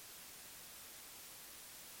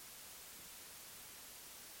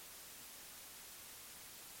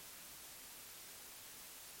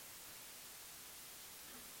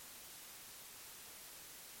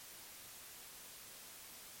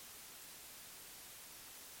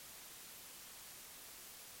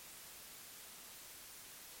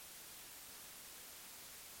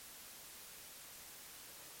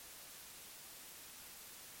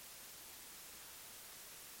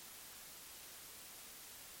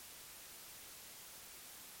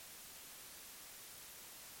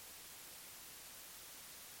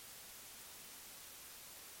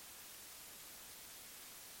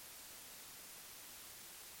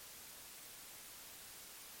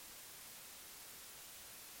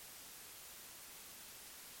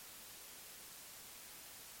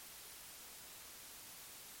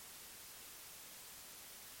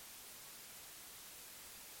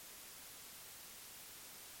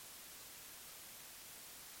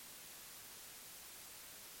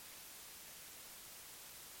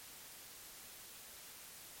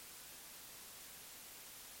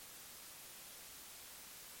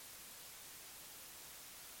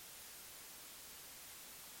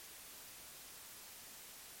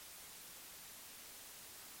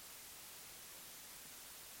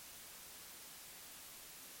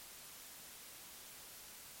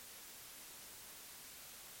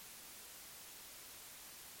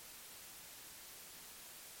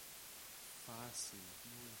 Fácil,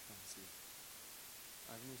 muy fácil.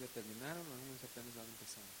 Algunos ya terminaron, algunos apenas van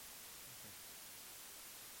empezando. Okay.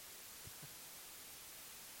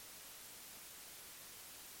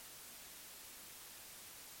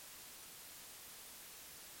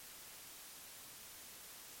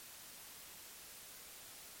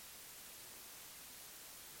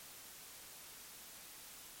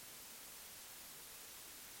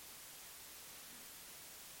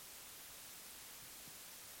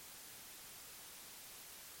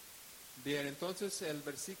 Bien, entonces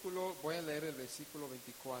voy a leer el versículo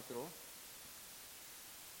 24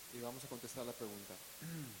 y vamos a contestar la pregunta.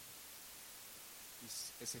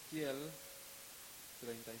 Ezequiel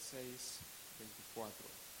 36, 24.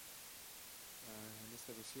 En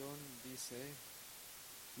esta versión dice,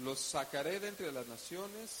 Los sacaré de entre las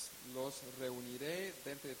naciones, los reuniré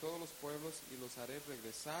de entre todos los pueblos y los haré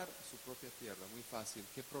regresar a su propia tierra. Muy fácil.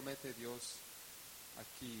 ¿Qué promete Dios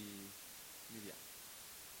aquí, Miriam?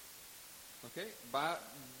 ¿Ok?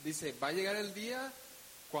 Dice, va a llegar el día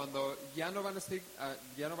cuando ya no van a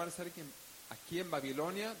estar aquí en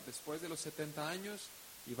Babilonia después de los 70 años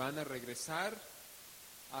y van a regresar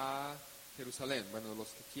a Jerusalén. Bueno, los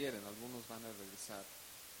que quieren, algunos van a regresar.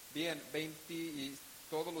 Bien,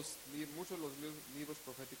 muchos de los libros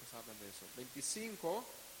proféticos hablan de eso. 25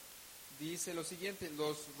 dice lo siguiente: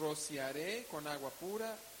 los rociaré con agua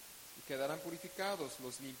pura y quedarán purificados,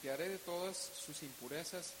 los limpiaré de todas sus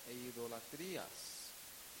impurezas e idolatrías.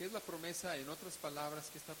 ¿Qué es la promesa? En otras palabras,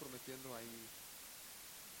 ¿qué está prometiendo ahí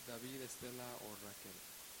David, Estela o Raquel?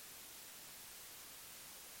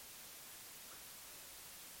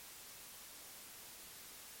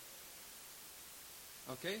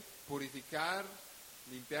 ¿Ok? Purificar,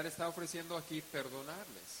 limpiar, está ofreciendo aquí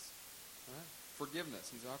perdonarles.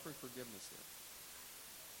 Forgiveness, he's offering forgiveness here.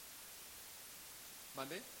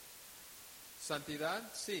 ¿Mande?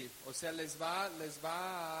 Santidad, sí, o sea, les va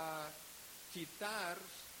a quitar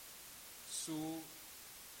su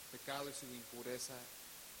pecado y su impureza.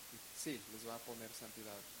 Sí, les va a poner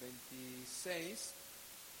santidad. 26,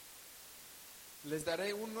 les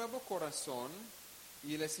daré un nuevo corazón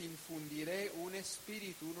y les infundiré un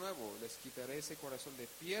espíritu nuevo. Les quitaré ese corazón de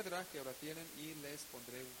piedra que ahora tienen y les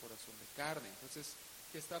pondré un corazón de carne. Entonces,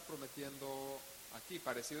 ¿qué está prometiendo aquí?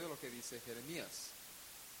 Parecido a lo que dice Jeremías.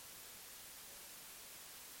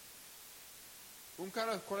 Un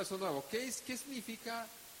corazón nuevo. ¿Qué significa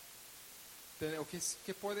tener, o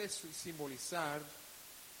qué puede simbolizar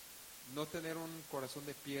no tener un corazón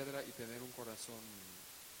de piedra y tener un corazón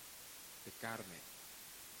de carne?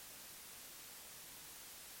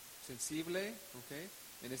 Sensible, ¿ok?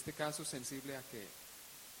 En este caso, sensible a qué?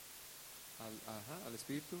 Al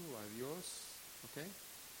Espíritu, a Dios, ¿ok?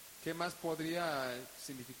 ¿Qué más podría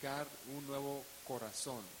significar un nuevo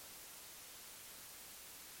corazón?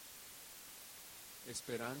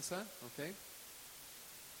 Esperanza, ¿ok?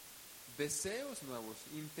 Deseos nuevos,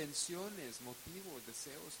 intenciones, motivos,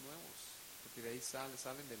 deseos nuevos, porque de ahí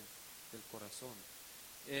salen del corazón.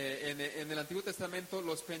 En el Antiguo Testamento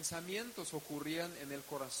los pensamientos ocurrían en el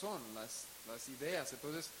corazón, las ideas.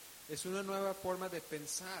 Entonces es una nueva forma de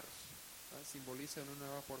pensar, ¿verdad? Simboliza una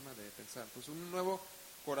nueva forma de pensar. Pues un nuevo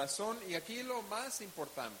corazón. Y aquí lo más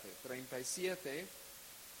importante, 37,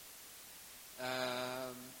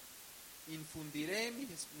 infundiré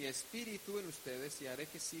mi espíritu en ustedes y haré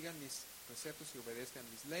que sigan mis preceptos y obedezcan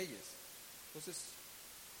mis leyes. Entonces,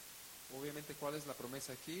 obviamente, ¿cuál es la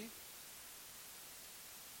promesa aquí?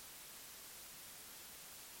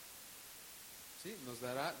 ¿Sí?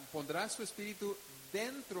 Pondrá su espíritu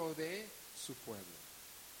dentro de su pueblo.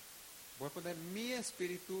 Voy a poner mi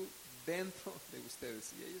espíritu dentro de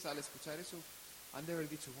ustedes. Y ellos al escuchar eso han de haber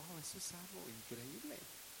dicho, wow, eso es algo increíble.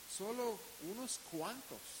 Solo unos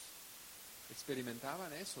cuantos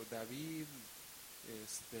experimentaban eso. David,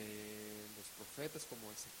 los profetas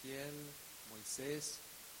como Ezequiel, Moisés.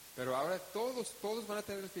 Pero ahora todos van a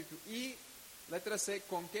tener el espíritu. Y letra C,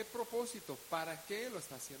 ¿con qué propósito? ¿Para qué lo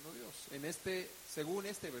está haciendo Dios? Según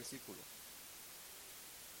este versículo.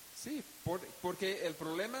 Sí, porque el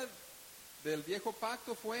problema del viejo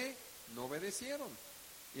pacto fue, no obedecieron.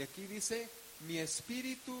 Y aquí dice, mi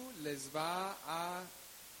espíritu les va a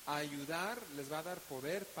ayudar, les va a dar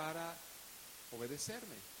poder para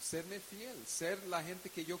obedecerme, serme fiel, ser la gente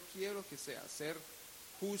que yo quiero que sea, ser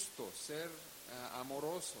justos, ser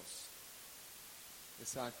amorosos.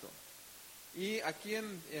 Exacto. Y aquí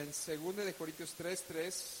en 2 de Corintios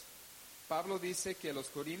 3:3, Pablo dice que los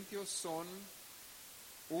corintios son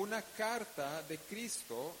una carta de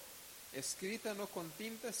Cristo, escrita no con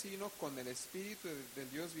tinta, sino con el Espíritu del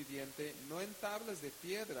Dios viviente, no en tablas de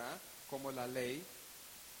piedra como la ley,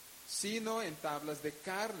 sino en tablas de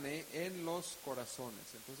carne en los corazones.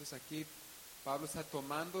 Entonces aquí Pablo está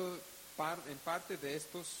tomando en parte de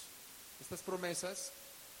estas promesas.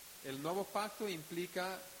 El nuevo pacto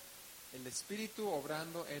implica el Espíritu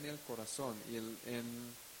obrando en el corazón. Y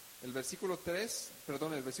en el versículo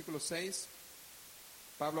 6,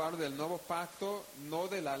 Pablo habla del nuevo pacto, no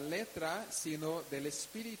de la letra, sino del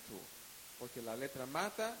Espíritu. Porque la letra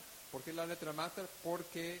mata. ¿Por qué la letra mata?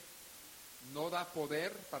 Porque no da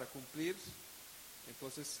poder para cumplir.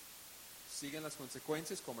 Entonces siguen las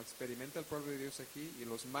consecuencias, como experimenta el pueblo de Dios aquí, y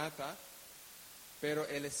los mata. Pero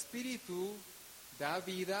el Espíritu da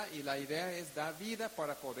vida, y la idea es da vida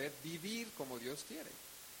para poder vivir como Dios quiere.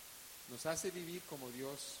 Nos hace vivir como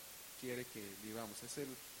Dios quiere que vivamos.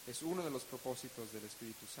 Es uno de los propósitos del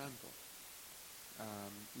Espíritu Santo.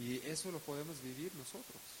 Y eso lo podemos vivir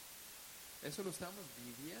nosotros. Eso lo estamos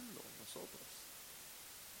viviendo nosotros.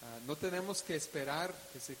 No tenemos que esperar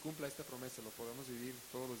que se cumpla esta promesa, lo podemos vivir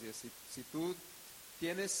todos los días. Si tú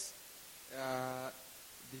tienes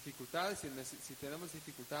dificultades, si tenemos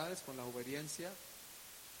dificultades con la obediencia,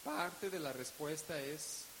 parte de la respuesta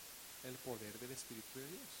es el poder del Espíritu de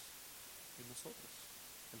Dios en nosotros,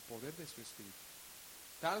 el poder de su Espíritu.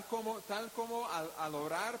 Tal como al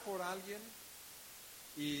orar por alguien,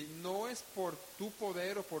 y no es por tu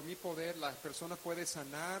poder o por mi poder, la persona puede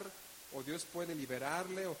sanar o Dios puede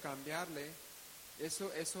liberarle o cambiarle.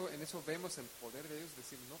 En eso vemos el poder de Dios,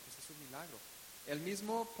 decimos, no, pues es un milagro. El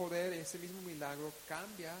mismo poder, ese mismo milagro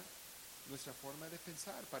cambia nuestra forma de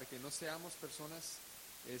pensar para que no seamos personas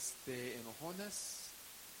enojonas,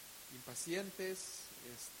 impacientes,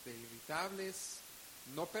 irritables,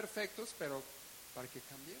 no perfectos, pero para que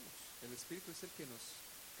cambiemos. El Espíritu es el que nos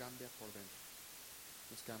cambia por dentro.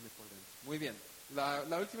 Muy bien,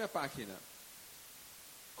 la última página.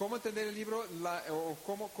 ¿Cómo entender el libro?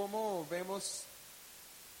 ¿Cómo vemos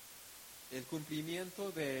el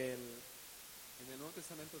cumplimiento en el Nuevo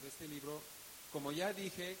Testamento de este libro? Como ya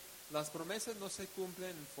dije, las promesas no se cumplen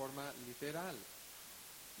en forma literal.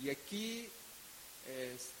 Y aquí,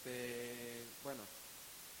 es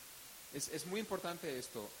muy importante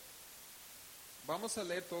esto. Vamos a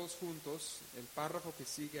leer todos juntos el párrafo que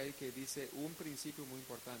sigue ahí que dice un principio muy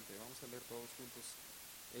importante. Vamos a leer todos juntos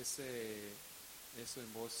eso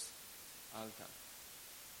en voz alta.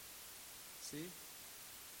 ¿Sí?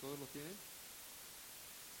 ¿Todos lo tienen?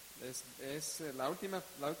 Es la última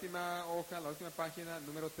hoja, la última página,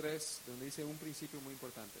 número 3, donde dice un principio muy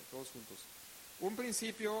importante. Todos juntos. Un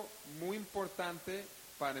principio muy importante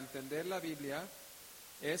para entender la Biblia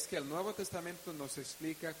es que el Nuevo Testamento nos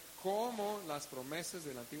explica cómo las promesas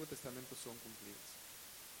del Antiguo Testamento son cumplidas.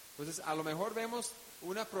 Entonces, a lo mejor vemos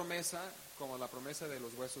una promesa como la promesa de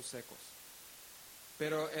los huesos secos,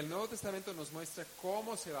 pero el Nuevo Testamento nos muestra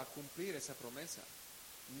cómo se va a cumplir esa promesa,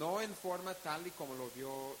 no en forma tal y como lo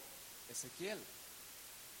vio Ezequiel.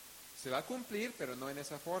 Se va a cumplir, pero no en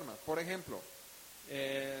esa forma. Por ejemplo,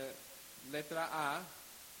 letra A,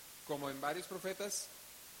 como en varios profetas,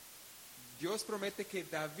 Dios promete que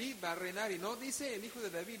David va a reinar, y no dice el hijo de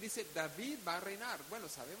David, dice David va a reinar. Bueno,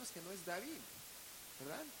 sabemos que no es David,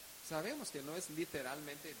 ¿verdad? Sabemos que no es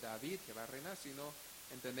literalmente David que va a reinar, sino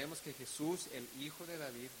entendemos que Jesús, el hijo de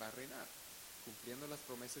David, va a reinar, cumpliendo las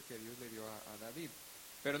promesas que Dios le dio a David.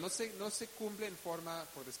 Pero no se cumple en forma,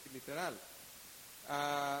 por decir, literal.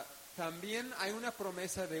 También hay una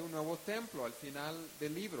promesa de un nuevo templo al final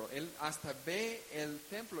del libro. Él hasta ve el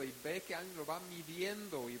templo y ve que alguien lo va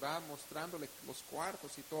midiendo y va mostrándole los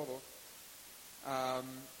cuartos y todo,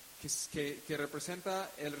 que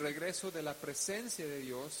representa el regreso de la presencia de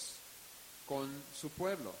Dios con su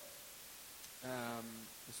pueblo.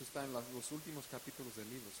 Eso está en los últimos capítulos del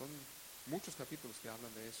libro. Son muchos capítulos que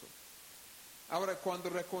hablan de eso. Ahora, cuando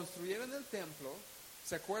reconstruyeron el templo,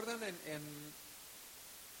 ¿se acuerdan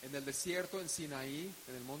en el desierto, en Sinaí,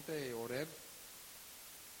 en el monte Horeb?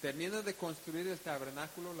 Terminan de construir el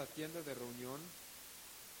tabernáculo, la tienda de reunión,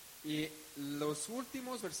 y los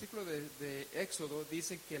últimos versículos de Éxodo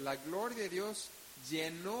dicen que la gloria de Dios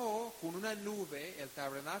llenó con una nube el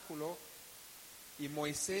tabernáculo y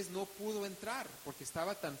Moisés no pudo entrar porque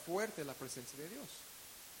estaba tan fuerte la presencia de Dios.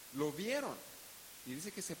 Lo vieron y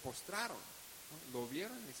dice que se postraron, ¿no? Lo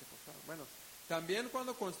vieron y se postraron. Bueno, también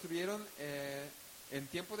cuando construyeron en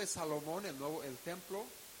tiempo de Salomón el templo,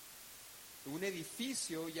 un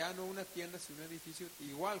edificio, ya no una tienda, sino un edificio,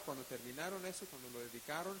 igual cuando terminaron eso, cuando lo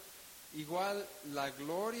dedicaron, igual la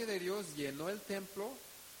gloria de Dios llenó el templo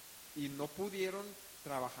y no pudieron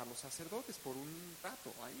trabajar los sacerdotes por un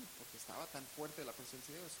rato ahí, porque estaba tan fuerte la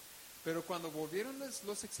presencia de Dios. Pero cuando volvieron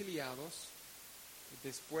los exiliados,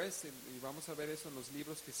 después, y vamos a ver eso en los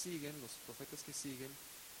libros que siguen, los profetas que siguen,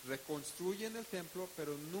 reconstruyen el templo,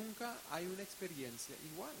 pero nunca hay una experiencia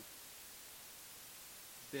igual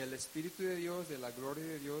del Espíritu de Dios, de la gloria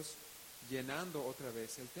de Dios, llenando otra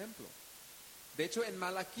vez el templo. De hecho, en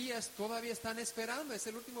Malaquías todavía están esperando, es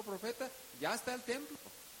el último profeta, ya está el templo.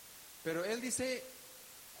 Pero él dice,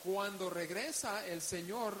 cuando regresa el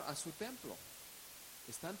Señor a su templo,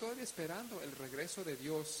 están todavía esperando el regreso de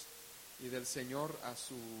Dios y del Señor al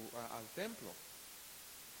templo.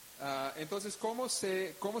 Entonces, ¿cómo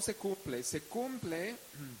se cumple? Se cumple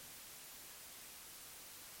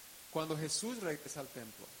cuando Jesús regresa al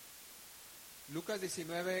templo. Lucas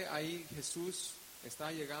 19, ahí Jesús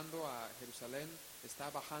está llegando a Jerusalén, está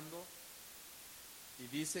bajando y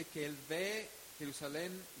dice que él ve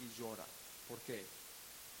Jerusalén y llora. ¿Por qué?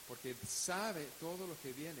 porque sabe todo lo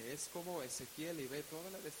que viene. Es como Ezequiel y ve toda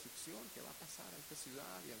la destrucción que va a pasar a esta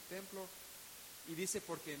ciudad y al templo. Y dice,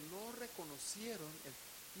 porque no reconocieron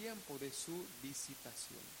el tiempo de su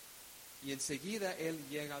visitación. Y enseguida él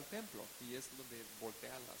llega al templo y es donde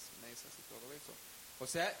voltea las mesas y todo eso. O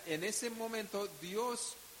sea, en ese momento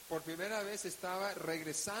Dios por primera vez estaba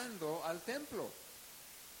regresando al templo,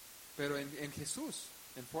 pero en Jesús,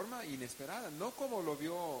 en forma inesperada, no como lo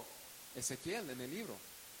vio Ezequiel en el libro.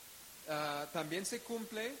 También se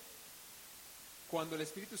cumple cuando el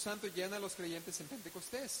Espíritu Santo llena a los creyentes en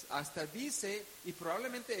Pentecostés. Hasta dice, y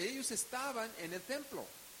probablemente ellos estaban en el templo.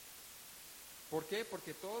 ¿Por qué?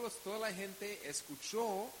 Porque toda la gente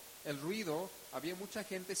escuchó el ruido, había mucha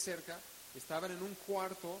gente cerca, estaban en un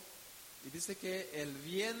cuarto, y dice que el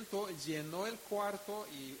viento llenó el cuarto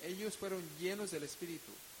y ellos fueron llenos del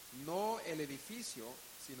Espíritu. No el edificio,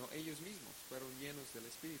 sino ellos mismos fueron llenos del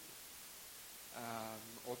Espíritu.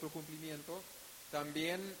 Otro cumplimiento,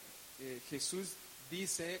 también Jesús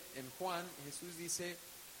dice, en Juan, Jesús dice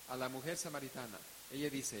a la mujer samaritana, ella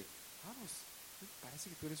dice, vamos, parece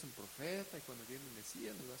que tú eres un profeta y cuando viene el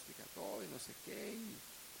Mesías nos va a explicar todo y no sé qué.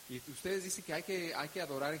 Y ustedes dicen que hay que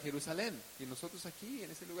adorar en Jerusalén y nosotros aquí,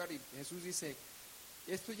 en ese lugar. Y Jesús dice,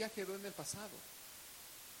 esto ya quedó en el pasado.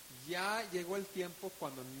 Ya llegó el tiempo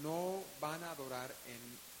cuando no van a adorar en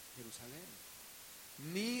Jerusalén.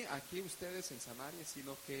 Ni aquí ustedes en Samaria,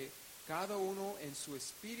 sino que cada uno en su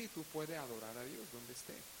espíritu puede adorar a Dios donde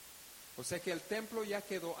esté. O sea que el templo ya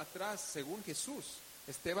quedó atrás, según Jesús.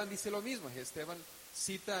 Esteban dice lo mismo. Esteban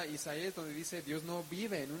cita a Isaías donde dice, Dios no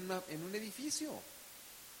vive en un edificio.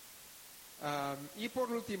 Y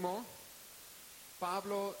por último,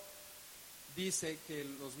 Pablo dice que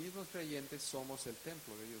los mismos creyentes somos el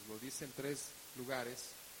templo de Dios. Lo dice en 3 lugares.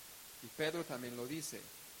 Y Pedro también lo dice.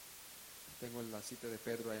 Tengo la cita de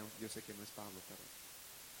Pedro, yo sé que no es Pablo, pero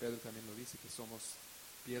Pedro también lo dice, que somos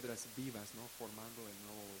piedras vivas, ¿no? Formando el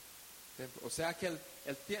nuevo templo. O sea que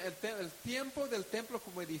el tiempo del templo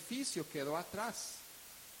como edificio quedó atrás.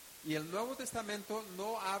 Y el Nuevo Testamento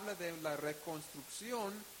no habla de la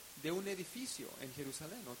reconstrucción de un edificio en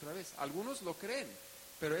Jerusalén, otra vez. Algunos lo creen,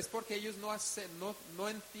 pero es porque ellos no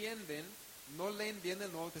entienden, no leen bien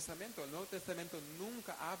el Nuevo Testamento. El Nuevo Testamento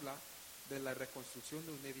nunca habla de la reconstrucción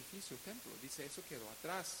de un edificio, templo. Dice, eso quedó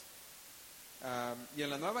atrás. Y en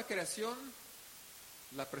la nueva creación,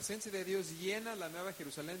 la presencia de Dios llena la nueva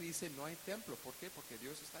Jerusalén y dice, no hay templo. ¿Por qué? Porque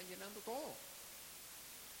Dios está llenando todo.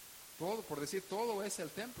 Todo, por decir, todo es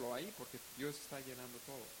el templo ahí, porque Dios está llenando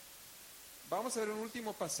todo. Vamos a ver un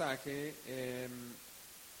último pasaje.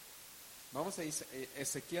 Vamos a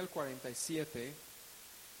Ezequiel 47.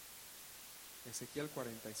 Ezequiel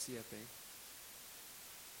 47.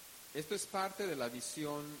 Esto es parte de la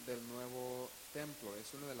visión del nuevo templo.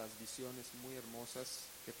 Es una de las visiones muy hermosas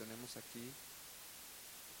que tenemos aquí.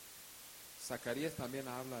 Zacarías también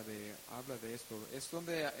habla de esto. Es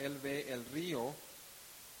donde él ve el río.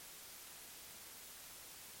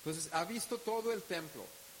 Entonces, ha visto todo el templo.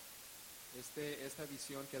 Esta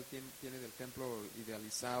visión que él tiene del templo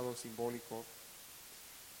idealizado, simbólico.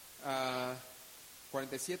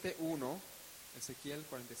 47.1, Ezequiel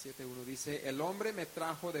 47.1 dice, el hombre me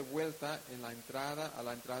trajo de vuelta a la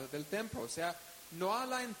entrada del templo. O sea, no a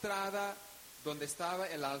la entrada donde estaba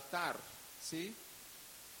el altar, ¿sí?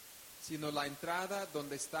 Sino la entrada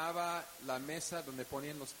donde estaba la mesa, donde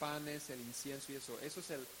ponían los panes, el incienso y eso. Eso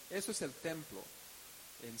es el templo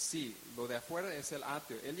en sí. Lo de afuera es el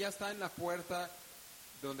atrio. Él ya está en la puerta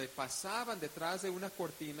donde pasaban detrás de una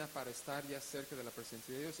cortina para estar ya cerca de la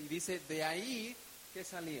presencia de Dios. Y dice, de ahí, ¿qué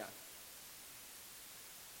salía?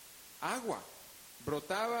 Agua.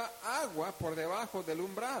 Brotaba agua por debajo del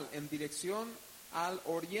umbral en dirección al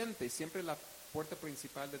oriente. Siempre la puerta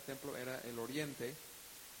principal del templo era el oriente,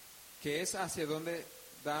 que es hacia donde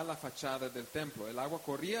da la fachada del templo. El agua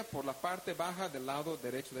corría por la parte baja del lado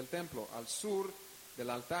derecho del templo, al sur del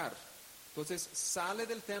altar. Entonces sale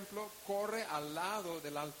del templo, corre al lado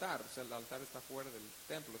del altar. O sea, el altar está fuera del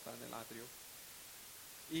templo, está en el atrio.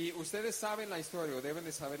 Y ustedes saben la historia, o deben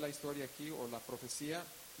de saber la historia aquí, o la profecía.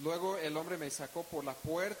 Luego el hombre me sacó por la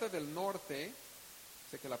puerta del norte, o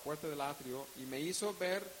sea que la puerta del atrio, y me hizo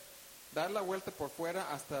dar la vuelta por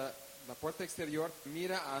fuera hasta la puerta exterior,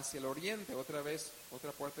 mira hacia el oriente, otra vez,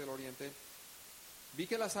 otra puerta del oriente. Vi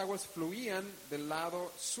que las aguas fluían del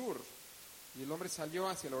lado sur, y el hombre salió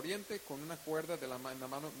hacia el oriente con una cuerda en la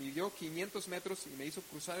mano, midió 500 metros y me hizo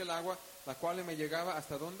cruzar el agua, la cual me llegaba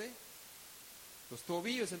hasta ¿dónde? Los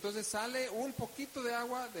tobillos. Entonces sale un poquito de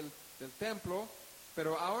agua del templo,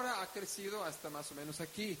 pero ahora ha crecido hasta más o menos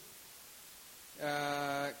aquí.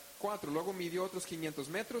 4. Luego midió otros 500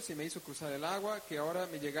 metros y me hizo cruzar el agua, que ahora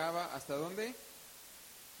me llegaba ¿hasta dónde?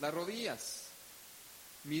 Las rodillas.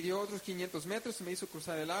 Midió otros 500 metros y me hizo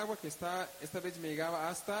cruzar el agua, que esta vez me llegaba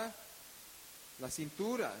hasta la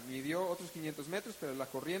cintura. Midió otros 500 metros, pero la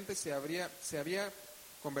corriente se había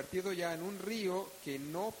convertido ya en un río que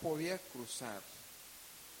no podía cruzar.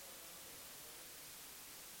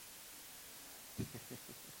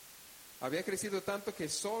 Había crecido tanto que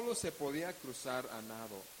solo se podía cruzar a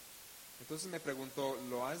nado. Entonces me preguntó,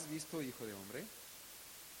 ¿lo has visto, hijo de hombre?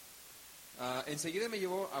 Enseguida me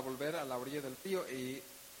llevó a volver a la orilla del río y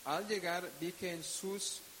al llegar vi que en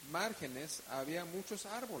sus márgenes había muchos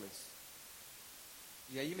árboles.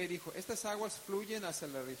 Y ahí me dijo, estas aguas fluyen hacia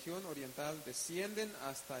la región oriental, descienden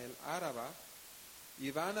hasta el Áraba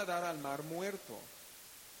y van a dar al mar Muerto.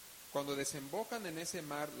 Cuando desembocan en ese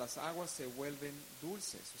mar, las aguas se vuelven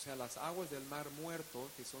dulces. O sea, las aguas del mar Muerto,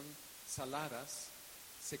 que son saladas,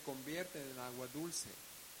 se convierten en agua dulce.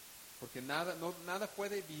 Porque nada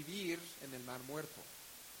puede vivir en el mar Muerto.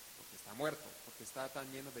 Porque está muerto, porque está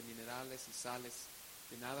tan lleno de minerales y sales,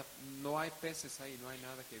 que no hay peces ahí, no hay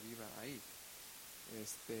nada que viva ahí.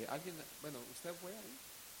 ¿Usted fue ahí?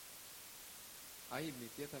 Ahí, mi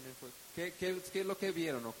tía también fue. ¿Qué es lo que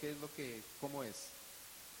vieron o cómo es?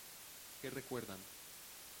 ¿Qué recuerdan?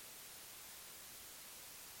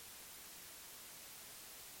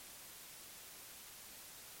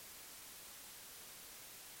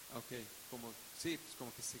 Ok, como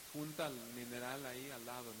que se junta el mineral ahí al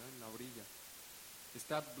lado, ¿no? En la orilla.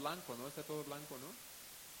 Está blanco, ¿no? Está todo blanco, ¿no?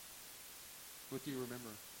 What do you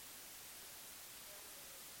remember?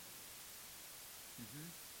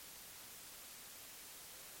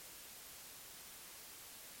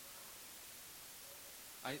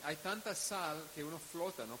 Hay tanta sal que uno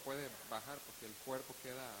flota, no puede bajar porque el cuerpo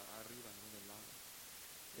queda arriba, ¿no? Del lado.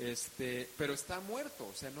 Pero está muerto,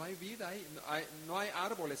 o sea, no hay vida ahí, no hay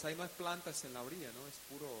árboles, ahí no hay plantas en la orilla, ¿no? Es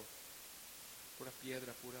pura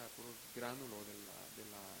piedra, puro gránulo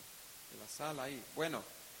de la sal ahí. Bueno,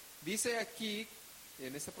 dice aquí,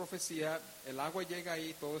 en esta profecía, el agua llega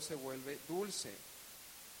ahí, todo se vuelve dulce.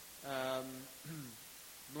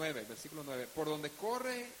 9, versículo 9. Por donde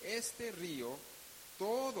corre este río,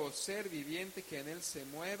 todo ser viviente que en él se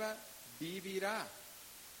mueva vivirá.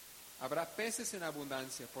 Habrá peces en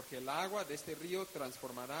abundancia, porque el agua de este río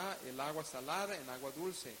transformará el agua salada en agua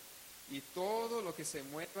dulce. Y todo lo que se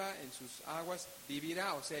mueva en sus aguas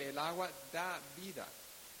vivirá. O sea, el agua da vida.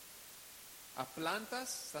 A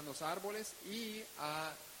plantas, están los árboles, y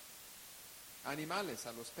a animales,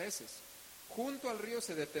 a los peces. Junto al río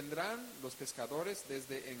se detendrán los pescadores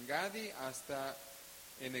desde Engadi hasta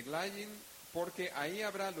Eneglayin, porque ahí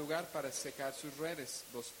habrá lugar para secar sus redes.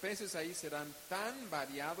 Los peces ahí serán tan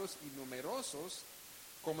variados y numerosos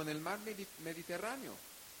como en el mar Mediterráneo.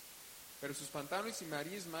 Pero sus pantanos y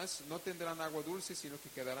marismas no tendrán agua dulce, sino que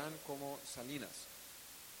quedarán como salinas.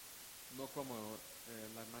 No como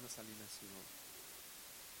la hermana Salinas, sino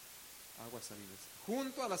aguas salinas.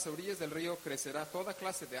 Junto a las orillas del río crecerá toda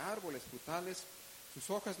clase de árboles frutales. Sus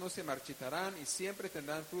hojas no se marchitarán y siempre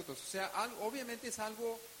tendrán frutos. O sea, obviamente es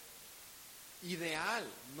algo ideal,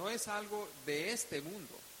 no es algo de este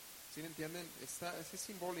mundo. ¿Sí me entienden? Es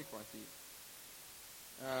simbólico aquí.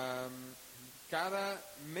 Cada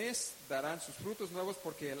mes darán sus frutos nuevos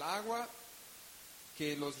porque el agua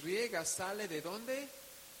que los riega sale ¿de dónde?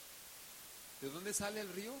 ¿De dónde sale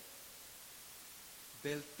el río?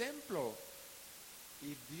 Del templo.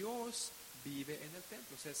 Y Dios vive en el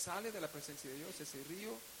templo. O sea, sale de la presencia de Dios ese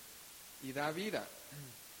río y da vida.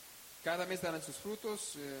 Cada mes darán sus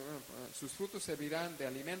frutos servirán de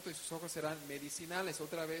alimento y sus hojas serán medicinales.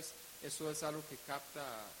 Otra vez, eso es algo que capta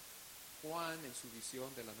Juan en su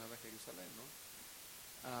visión de la Nueva Jerusalén, ¿no?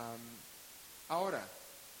 Ahora,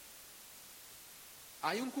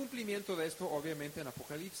 hay un cumplimiento de esto obviamente en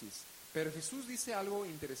Apocalipsis, pero Jesús dice algo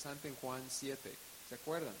interesante en Juan 7, ¿se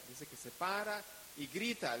acuerdan? Dice que se para y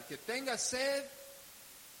grita, el que tenga sed,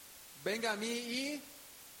 venga a mí y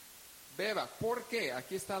beba. ¿Por qué?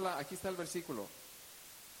 Aquí está el versículo.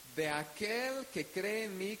 De aquel que cree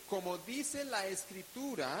en mí, como dice la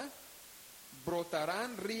Escritura,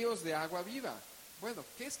 brotarán ríos de agua viva. Bueno,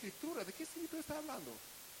 ¿qué escritura? ¿De qué escritura está hablando?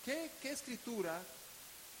 ¿Qué escritura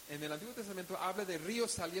en el Antiguo Testamento habla de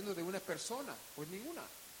ríos saliendo de una persona? Pues ninguna.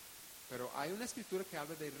 Pero hay una escritura que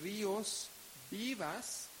habla de ríos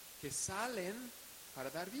vivas que salen para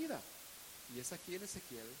dar vida. Y es aquí en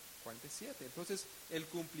Ezequiel 47. Entonces, el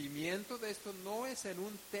cumplimiento de esto no es en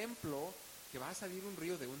un templo que va a salir un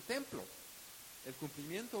río de un templo. El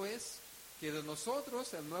cumplimiento es que de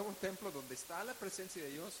nosotros, el nuevo templo donde está la presencia de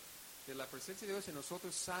Dios, de la presencia de Dios en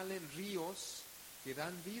nosotros salen ríos que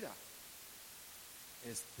dan vida.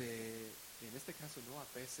 En este caso no a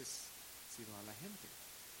peces, sino a la gente.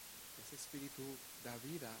 Ese espíritu da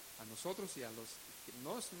vida a nosotros y a los,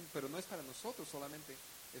 pero no es para nosotros solamente,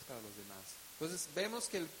 es para los demás. Entonces vemos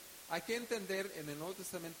que hay que entender en el Nuevo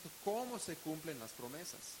Testamento cómo se cumplen las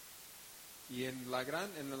promesas. Y en la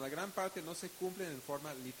gran parte no se cumplen en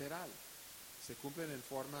forma literal, se cumplen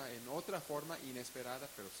en otra forma inesperada,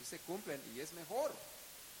 pero sí se cumplen y es mejor.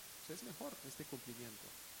 Es mejor este cumplimiento.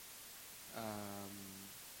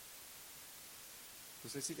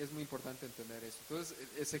 Entonces sí, es muy importante entender eso. Entonces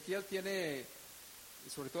Ezequiel tiene,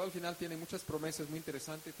 sobre todo al final, tiene muchas promesas muy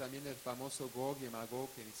interesantes. También el famoso Gog y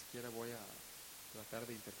Magog, que ni siquiera voy a tratar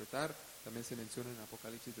de interpretar. También se menciona en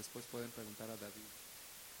Apocalipsis. Después pueden preguntar a David,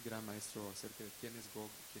 gran maestro, acerca de quién es Gog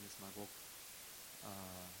y quién es Magog,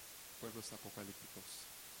 pueblos apocalípticos.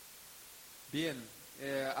 Bien,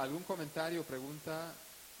 ¿algún comentario, pregunta,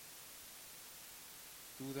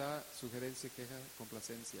 duda, sugerencia, queja,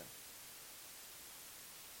 complacencia?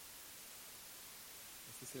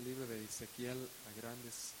 Este es el libro de Ezequiel a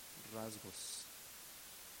grandes rasgos.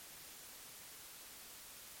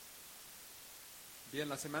 Bien,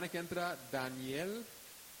 la semana que entra, Daniel,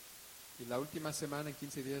 y la última semana, en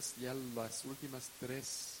 15 días, ya los últimos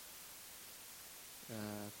tres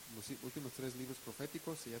libros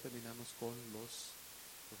proféticos, y ya terminamos con los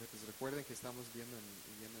profetas. Recuerden que estamos viendo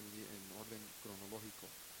en orden cronológico.